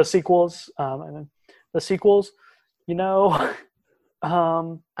 The sequels, the sequels,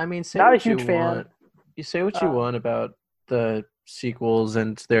 I mean, say not a what huge you fan. want. You say what you want about the sequels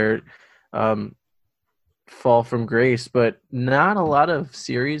and their fall from grace, but not a lot of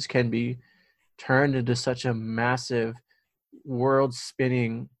series can be turned into such a massive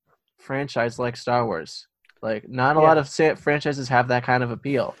world-spinning franchise like Star Wars. Not a lot of franchises have that kind of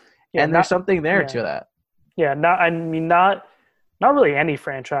appeal, and there's something there to that. Yeah, not really any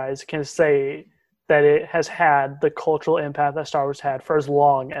franchise can say that it has had the cultural impact that Star Wars had for as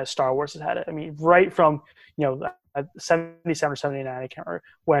long as Star Wars has had it. I mean, right from 77 or 79, I can't remember,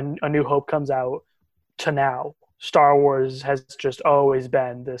 when A New Hope comes out to now, Star Wars has just always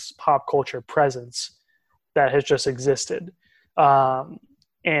been this pop culture presence that has just existed, and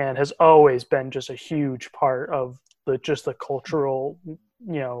has always been just a huge part of the cultural,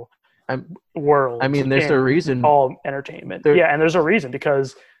 world. I mean, there's a reason. All entertainment. And there's a reason,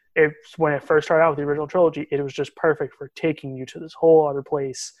 because when it first started out with the original trilogy, it was just perfect for taking you to this whole other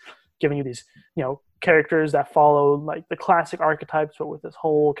place, giving you these, characters that follow like the classic archetypes, but with this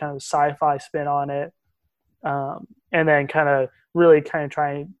whole kind of sci-fi spin on it. And then kind of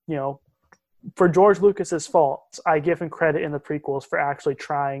trying, for George Lucas's fault, I give him credit in the prequels for actually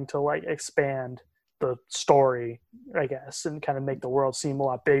trying to like expand the story, I guess, and kind of make the world seem a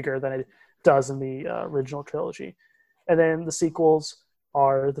lot bigger than it does in the original trilogy. And then the sequels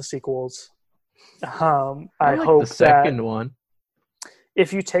are the sequels. I like hope the second one.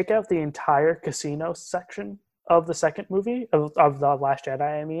 If you take out the entire casino section of the second movie of The Last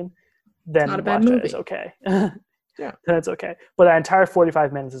Jedi, I mean, then Not a bad Last Jedi movie. is okay. Yeah, then it's okay. But that entire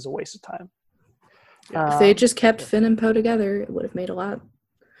 45 minutes is a waste of time. If they had just kept Finn and Poe together, it would have made a lot of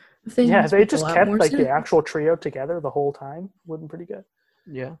things. Yeah, if they make a just lot kept more like the sense. actual trio together the whole time, would have been pretty good.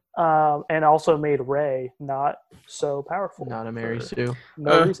 Yeah, And also made Rey not so powerful. not a Mary for Sue.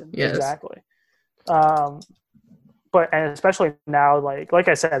 No reason. yes. Exactly. And especially now, like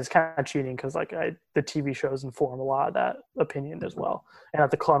I said, it's kind of cheating because the TV shows inform a lot of that opinion as well. And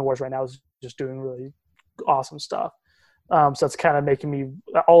that the Clone Wars right now is just doing really awesome stuff. So it's kind of making me,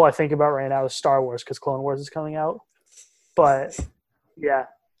 all I think about right now is Star Wars because Clone Wars is coming out. But yeah,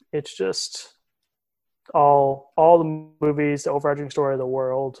 it's just all the movies, the overarching story of the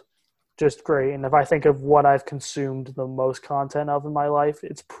world, just great. And if I think of what I've consumed the most content of in my life,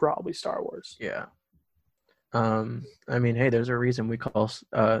 it's probably Star Wars. Yeah. I mean, hey, there's a reason we've called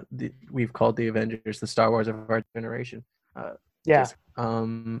the Avengers the Star Wars of our generation. Yeah.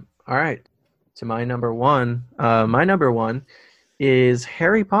 All right. To my number one. My number one is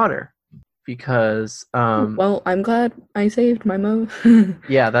Harry Potter because well, I'm glad I saved my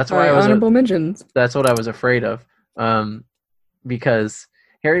yeah, that's why my I was honorable mentions. that's what I was afraid of. Because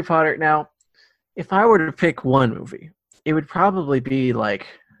Harry Potter. Now, if I were to pick one movie, it would probably be like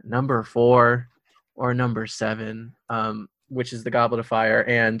number 4 or number 7, which is The Goblet of Fire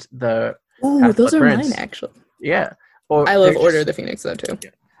and the Oh, Half-Blood those are Prince. mine actually. Yeah. I love Order of the Phoenix though too.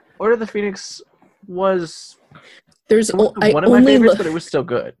 Order of the Phoenix was There's it wasn't I one of my only favorites, but it was still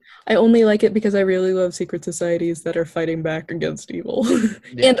good. I only like it because I really love secret societies that are fighting back against evil.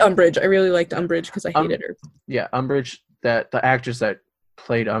 Yeah. And Umbridge. I really liked Umbridge because I hated her. Yeah, Umbridge. That the actress that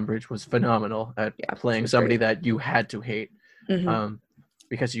played Umbridge was phenomenal at Yeah, playing she was somebody great. that you had to hate, Mhm.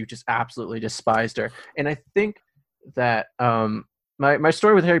 because you just absolutely despised her. And I think that my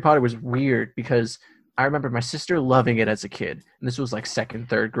story with Harry Potter was weird because I remember my sister loving it as a kid, and this was like 2nd,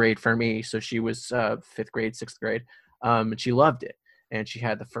 3rd grade for me. So she was 5th grade, 6th grade, and she loved it. And she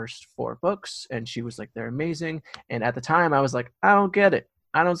had the first 4 books, and she was like, they're amazing. And at the time, I was like, I don't get it.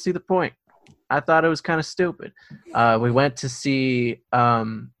 I don't see the point. I thought it was kind of stupid. We went to see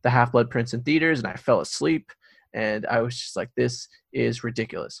the Half-Blood Prince in theaters, and I fell asleep. And I was just like, this is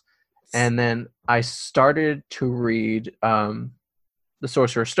ridiculous. And then I started to read The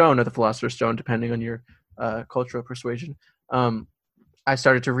Sorcerer's Stone or The Philosopher's Stone, depending on your cultural persuasion. I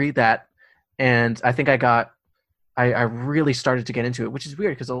started to read that, and I think I really started to get into it, which is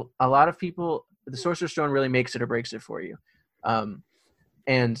weird because a lot of people, The Sorcerer's Stone really makes it or breaks it for you.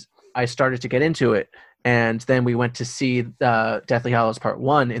 And I started to get into it, and then we went to see Deathly Hallows Part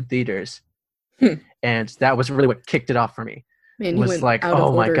 1 in theaters, and that was really what kicked it off for me. Man, It you was went like, out of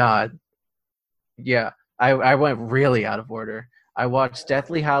oh my order. god. Yeah, I went really out of order. I watched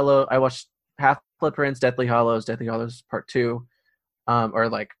I watched Half-Blood Prince, Deathly Hallows Part 2, or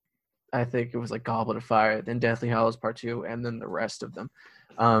like I think it was like Goblet of Fire, then Deathly Hallows Part 2, and then the rest of them.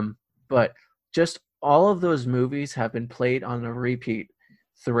 But just all of those movies have been played on a repeat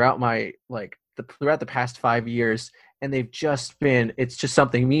throughout throughout the past 5 years, and it's just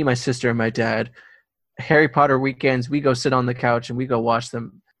something me, my sister, and my dad, Harry Potter weekends, we go sit on the couch and we go watch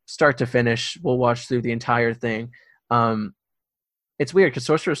them start to finish. We'll watch through the entire thing. It's weird because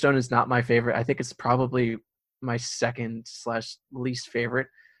Sorcerer's Stone is not my favorite. I think it's probably my second/least favorite.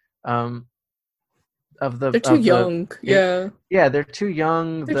 Of the They're too young. Yeah. Yeah, they're too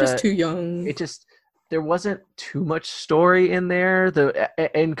young. They're just too young. There wasn't too much story in there.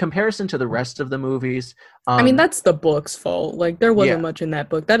 In comparison to the rest of the movies. I mean, that's the book's fault. Like, there wasn't Yeah. much in that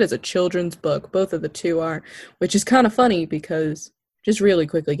book. That is a children's book. Both of the two are, which is kind of funny because just really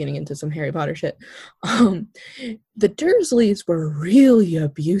quickly getting into some Harry Potter shit. The Dursleys were really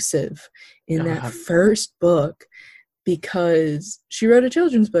abusive in that first book because she wrote a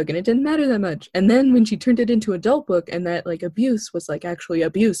children's book and it didn't matter that much. And then when she turned it into an adult book and that like abuse was like actually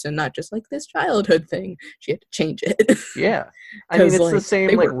abuse and not just like this childhood thing, she had to change it. Yeah. I mean, it's like, the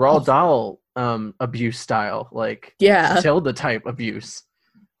same like Roald Dahl abuse style, like Tilda type abuse.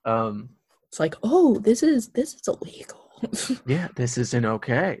 It's like, oh, this is illegal. Yeah, this isn't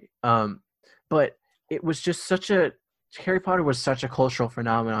okay. But it was just Harry Potter was such a cultural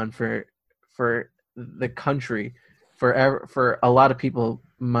phenomenon for the country, for a lot of people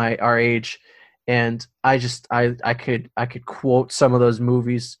our age, and I could quote some of those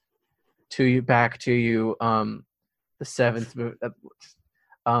movies back to you. The seventh movie,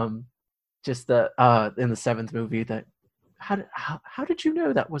 just in the seventh movie that how did you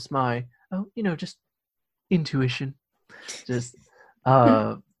know that was my just intuition. Just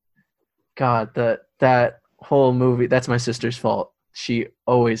God, that whole movie, that's my sister's fault. She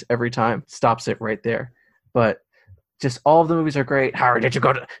always every time stops it right there. But just all of the movies are great. Harry, did you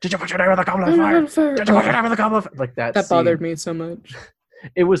put your name in the Goblet of Fire? Did you put your name in the Goblet of Fire? Like that scene. Bothered me so much.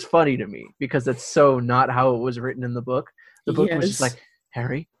 It was funny to me because it's so not how it was written in the book. The book was just like,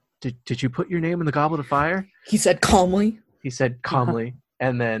 Harry, did you put your name in the Goblet of Fire? He said calmly.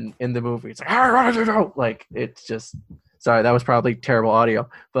 And then in the movie, it's like, Harry, what did you do? Like, it's just, sorry, that was probably terrible audio.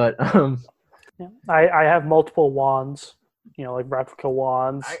 But I have multiple wands, like replica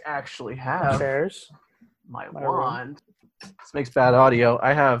wands. I actually have chairs. My wand. This makes bad audio.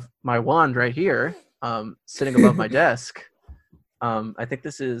 I have my wand right here, sitting above my desk. I think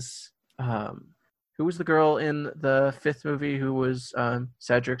this is who was the girl in the fifth movie who was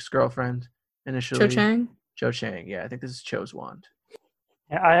Cedric's girlfriend initially? Cho Chang. Yeah, I think this is Cho's wand.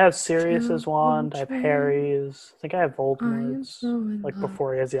 Yeah, I have Sirius's wand. I have Harry's. I think I have Voldemort's. Like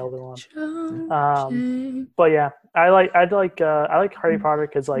before he has the elder one. But yeah, I like Harry Potter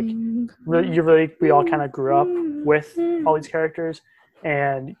because like we all kind of grew up with all these characters,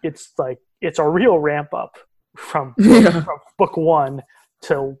 and it's a real ramp up from book 1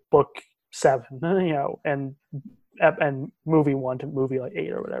 till book 7, and movie 1 to movie like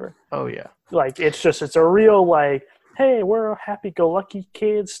 8 or whatever. Oh yeah, like it's a real like, hey, we're happy-go-lucky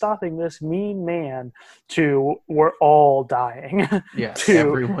kids stopping this mean man, to we're all dying. Yeah, to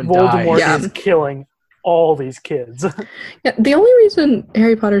everyone Voldemort dies. is killing all these kids. Yeah, the only reason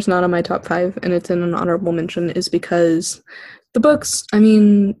Harry Potter's not on my top 5 and it's in an honorable mention is because the books,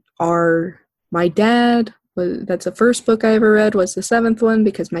 are my dad. That's the first book I ever read was the 7th one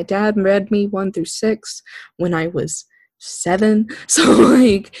because my dad read me 1 through 6 when I was 7. So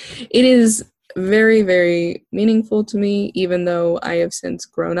like it is very, very meaningful to me, even though I have since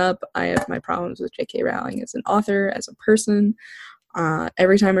grown up. I have my problems with J.K. Rowling as an author, as a person.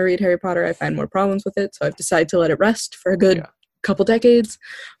 Every time I read Harry Potter, I find more problems with it, so I've decided to let it rest for a good couple decades.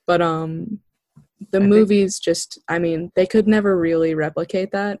 But the movies just, they could never really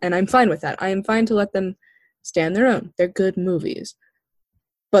replicate that, and I'm fine with that. I am fine to let them stand their own. They're good movies,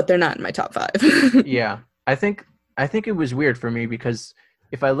 but they're not in my top 5. Yeah, I think it was weird for me because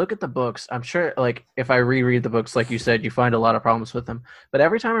if I look at the books, I'm sure, like, if I reread the books, like you said, you find a lot of problems with them. But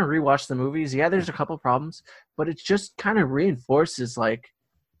every time I rewatch the movies, yeah, there's a couple problems, but it just kind of reinforces, like,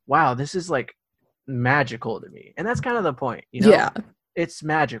 wow, this is, like, magical to me. And that's kind of the point, Yeah. It's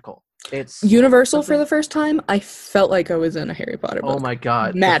magical. It's Universal for the first time, I felt like I was in a Harry Potter book. Oh, my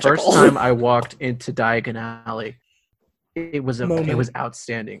God. Magical. The first time I walked into Diagon Alley, it was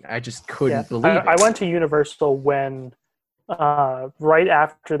outstanding. I just couldn't believe it. I went to Universal when... right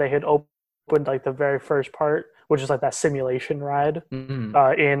after they had opened like the very first part, which is like that simulation ride in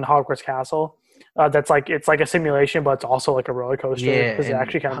Hogwarts Castle. That's like, it's like a simulation, but it's also like a roller coaster because it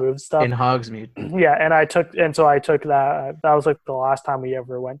actually kind of moves stuff. In Hogsmeade. Yeah, and I took that. That was like the last time we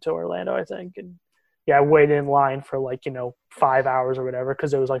ever went to Orlando, I think. And yeah, I waited in line for like 5 hours or whatever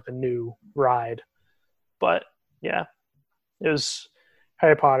because it was like the new ride. But yeah, it was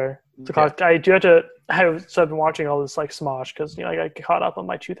Harry Potter. I've been watching all this like Smosh because I got caught up on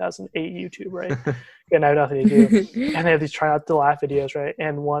my 2008 YouTube, right? And I have nothing to do. And they have these try not to laugh videos, right?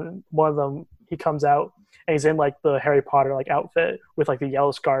 And one of them, he comes out and he's in like the Harry Potter like outfit with like the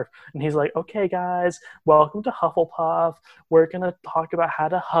yellow scarf, and he's like, "Okay, guys, welcome to Hufflepuff. We're gonna talk about how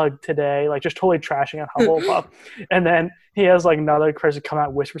to hug today." Like just totally trashing on Hufflepuff. And then he has like another person come out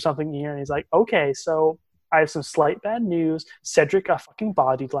and whisper something in ear, and he's like, "Okay, so I have some slight bad news. Cedric got fucking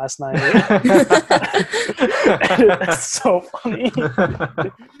bodied last night." That's so funny.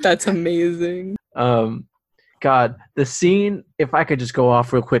 That's amazing. God, the scene, if I could just go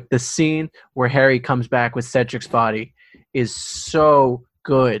off real quick, the scene where Harry comes back with Cedric's body is so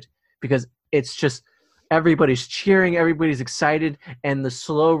good because it's just everybody's cheering, everybody's excited, and the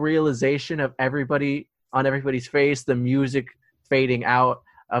slow realization of everybody's face, the music fading out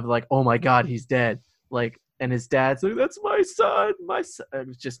of like, oh my God, he's dead. Like, and his dad's like, that's my son. It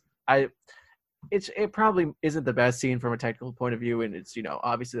was just, it probably isn't the best scene from a technical point of view. And it's,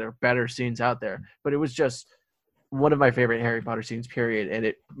 obviously there are better scenes out there, but it was just one of my favorite Harry Potter scenes, period. And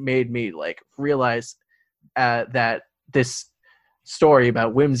it made me like realize that this story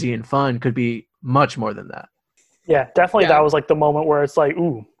about whimsy and fun could be much more than that. Yeah, definitely. Yeah. That was like the moment where it's like,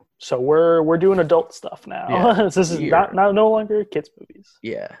 ooh, so we're doing adult stuff now. Yeah. This is no longer kids movies.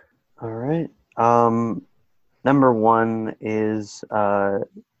 Yeah. All right. Number one is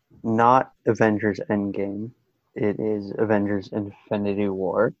not Avengers Endgame. It is Avengers Infinity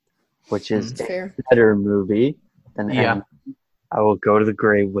War, which is a Fair. better movie than Yeah. Endgame. I will go to the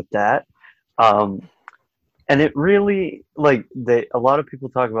grave with that. And it really, like, a lot of people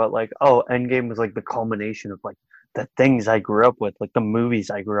talk about, like, oh, Endgame was, like, the culmination of, like, the things I grew up with, like, the movies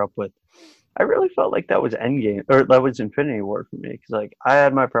I grew up with. I really felt like that was Endgame, or that was Infinity War for me, because, like, I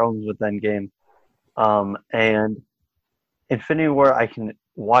had my problems with Endgame. And Infinity War, I can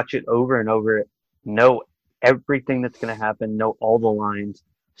watch it over and over, know everything that's going to happen, know all the lines,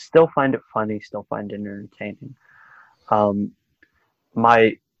 still find it funny, still find it entertaining.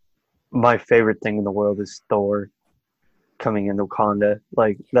 My favorite thing in the world is Thor coming into Wakanda.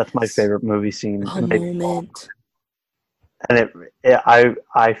 Like, that's my favorite movie scene. A moment. And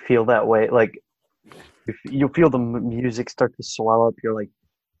I feel that way. Like, if you feel the music start to swell up, you're like,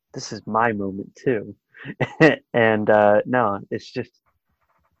 this is my moment too. And no,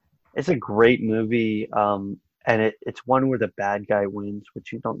 it's a great movie. And it's one where the bad guy wins,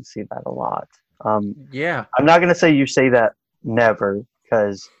 which you don't see that a lot. Yeah. I'm not gonna say you say that never,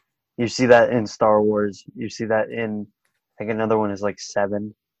 because you see that in Star Wars. You see that in, I think another one is like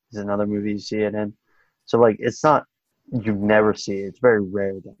Seven is another movie you see it in. So like, it's not, you never see it. It's very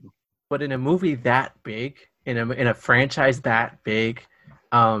rare though. But in a movie that big, in a franchise that big,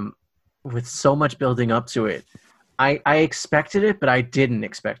 with so much building up to it, I expected it, but I didn't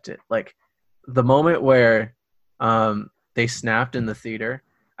expect it. Like the moment where they snapped in the theater,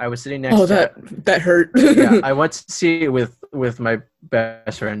 I was sitting next to that hurt. yeah, I went to see it with my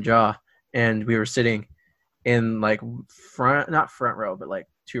best friend Jaw, and we were sitting in like not front row, but like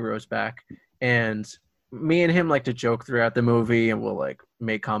 2 rows back. And me and him like to joke throughout the movie, and we'll like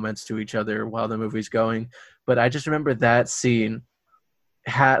make comments to each other while the movie's going. But I just remember that scene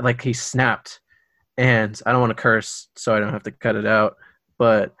had like he snapped, and I don't want to curse, so I don't have to cut it out.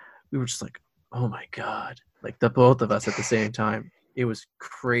 But we were just like, oh my God, like the both of us at the same time. It was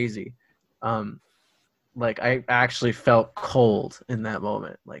crazy. Like I actually felt cold in that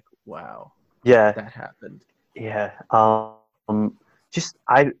moment. Like, wow, Yeah, that happened. yeah. Just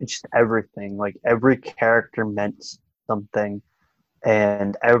everything. Like every character meant something,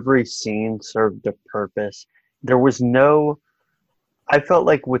 and every scene served a purpose. There was no. I felt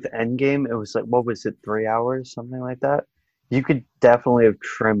like with Endgame, it was like, what was it, 3 hours, something like that. You could definitely have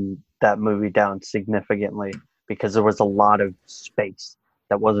trimmed that movie down significantly, because there was a lot of space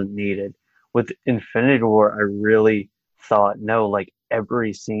that wasn't needed. With Infinity War, I really thought, no, like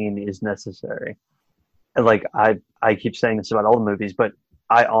every scene is necessary. And like I keep saying this about all the movies, but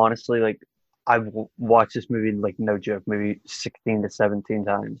I honestly like I've watched this movie, like no joke, maybe 16 to 17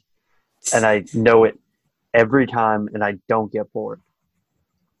 times, and I know it every time, and I don't get bored.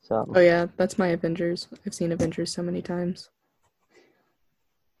 So. Oh yeah, that's my Avengers. I've seen Avengers so many times.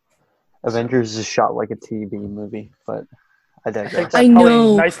 Avengers is shot like a TV movie, but I I think digress. that I probably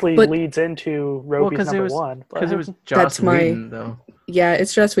know, nicely but- leads into Robey's number one. Because it was That's Joss my- Whedon, though. Yeah,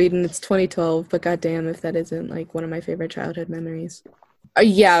 it's Joss Whedon. It's 2012, but goddamn if that isn't like one of my favorite childhood memories.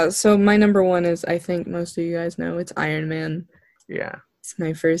 Yeah, so my number one is, I think most of you guys know, it's Iron Man. Yeah. It's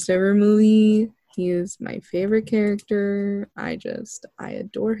my first ever movie. He is my favorite character. I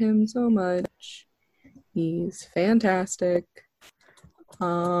adore him so much. He's fantastic. It's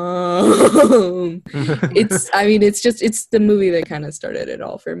the movie that kind of started it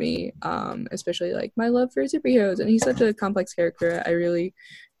all for me. Especially like my love for superheroes, and he's such a complex character. I really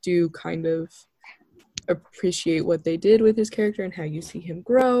do kind of appreciate what they did with his character and how you see him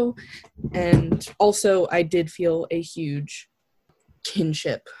grow. And also I did feel a huge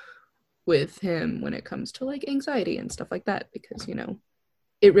kinship with him when it comes to like anxiety and stuff like that, because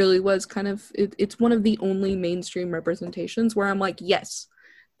it really was kind of it's one of the only mainstream representations where I'm like, yes,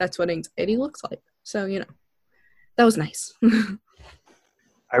 that's what anxiety looks like. So that was nice.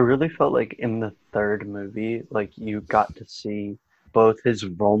 I really felt like in the third movie, like you got to see both his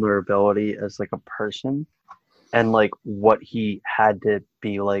vulnerability as like a person, and like what he had to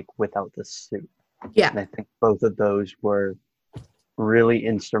be like without the suit. Yeah. And I think both of those were really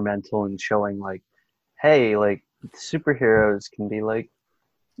instrumental in showing like, hey, like superheroes can be like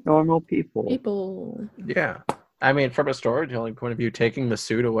normal people. Yeah. I mean, from a storytelling point of view, taking the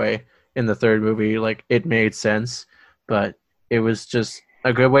suit away in the third movie, like, it made sense, but it was just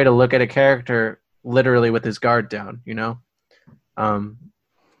a good way to look at a character literally with his guard down, you know?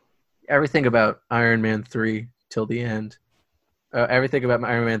 Everything about Iron Man 3 till the end. Everything about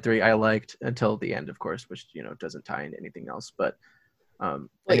Iron Man 3 I liked until the end, of course, which, you know, doesn't tie into anything else. But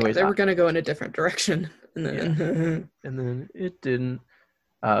anyways, they were going to go in a different direction. And then, and then it didn't.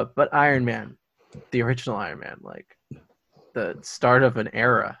 But Iron Man, the original Iron Man, like the start of an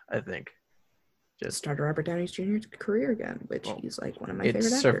era, I think. Just started Robert Downey Jr.'s career again, which he's like one of my favorite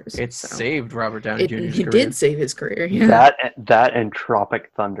It actors. saved Robert Downey Jr.'s He career. did save his career, yeah. That and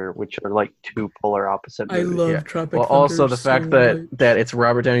Tropic Thunder, which are like two polar opposite movies. I love Tropic Thunder. Well, also the fact so that it's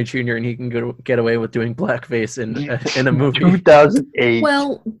Robert Downey Jr. and he can get away with doing blackface in a movie. 2008.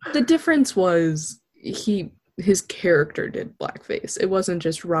 Well, the difference was his character did blackface. It wasn't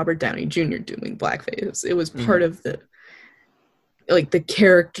just Robert Downey Jr. doing blackface. It was part of the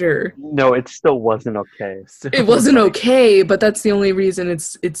character. No, it still wasn't okay. It wasn't okay, but that's the only reason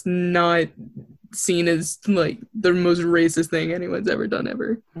it's not seen as like the most racist thing anyone's ever done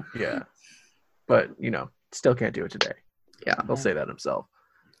ever. Yeah. But, you know, still can't do it today. Yeah. He'll say that himself.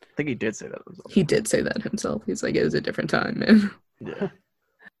 I think he did say that himself. He did say that himself. He's like, it was a different time, man. Yeah.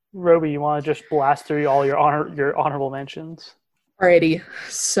 Robey, you want to just blast through all your honorable mentions? Alrighty,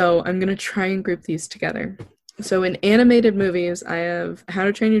 so I'm gonna try and group these together. So in animated movies, I have How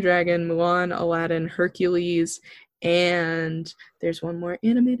to Train Your Dragon, Mulan, Aladdin, Hercules, and there's one more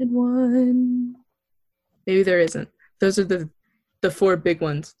animated one. Maybe there isn't. Those are the four big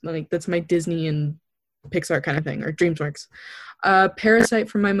ones. Like, that's my Disney and Pixar kind of thing, or DreamWorks. Parasite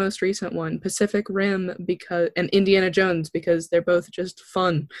for my most recent one, Pacific Rim and Indiana Jones, because they're both just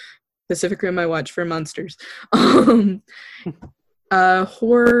fun. Pacific Rim I watch for monsters.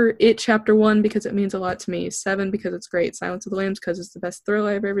 Horror, It Chapter 1 because it means a lot to me. 7 because it's great. Silence of the Lambs because it's the best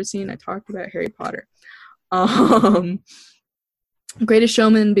thriller I've ever seen. I talked about Harry Potter. Greatest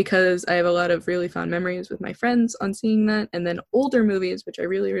Showman because I have a lot of really fond memories with my friends on seeing that. And then older movies, which I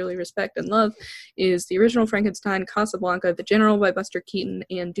really, really respect and love, is The Original Frankenstein, Casablanca, The General by Buster Keaton,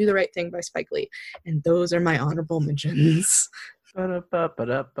 and Do the Right Thing by Spike Lee. And those are my honorable mentions.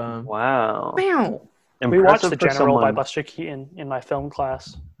 Ba-da-ba-ba-da-bum. Wow. Wow. We watched Impressive The for General by someone- Buster Keaton in my film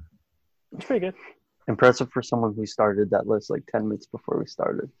class. It's pretty good. Impressive for someone who started that list like 10 minutes before we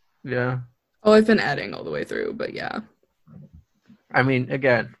started. Yeah. Oh, I've been adding all the way through, but yeah. I mean,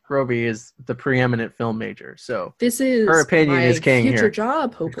 again, Robey is the preeminent film major, so This is her opinion my is king future here.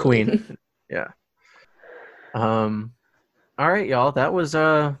 job, hopefully. Queen. Yeah. All right, y'all. That was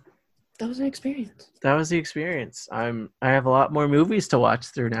That was an experience. the experience. I have a lot more movies to watch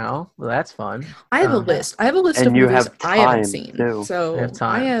through now. Well, that's fun. I have a list. I have a list And of you movies have I haven't time, seen. too. So I have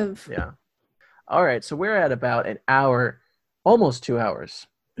time. I have Yeah. All right, so we're at about an hour, almost 2 hours.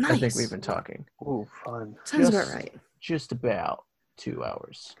 nice. I think we've been talking. Ooh, fun. Sounds just- about right. Just about 2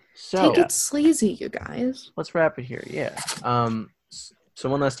 hours. So Take it sleazy, you guys. let's wrap it here. Yeah. So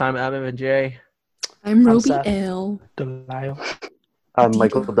one last time, Adam and Jay. I'm Robey Seth. L. Delisle.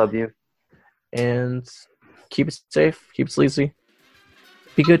 Michael W. And keep it safe, keep it sleazy.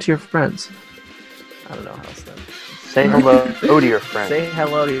 Be good to your friends. I don't know how else to Say hello to your friends. say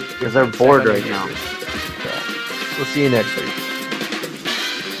hello to your Because they're friends. bored Say hi right to your now. neighbors. Yeah. We'll see you next week.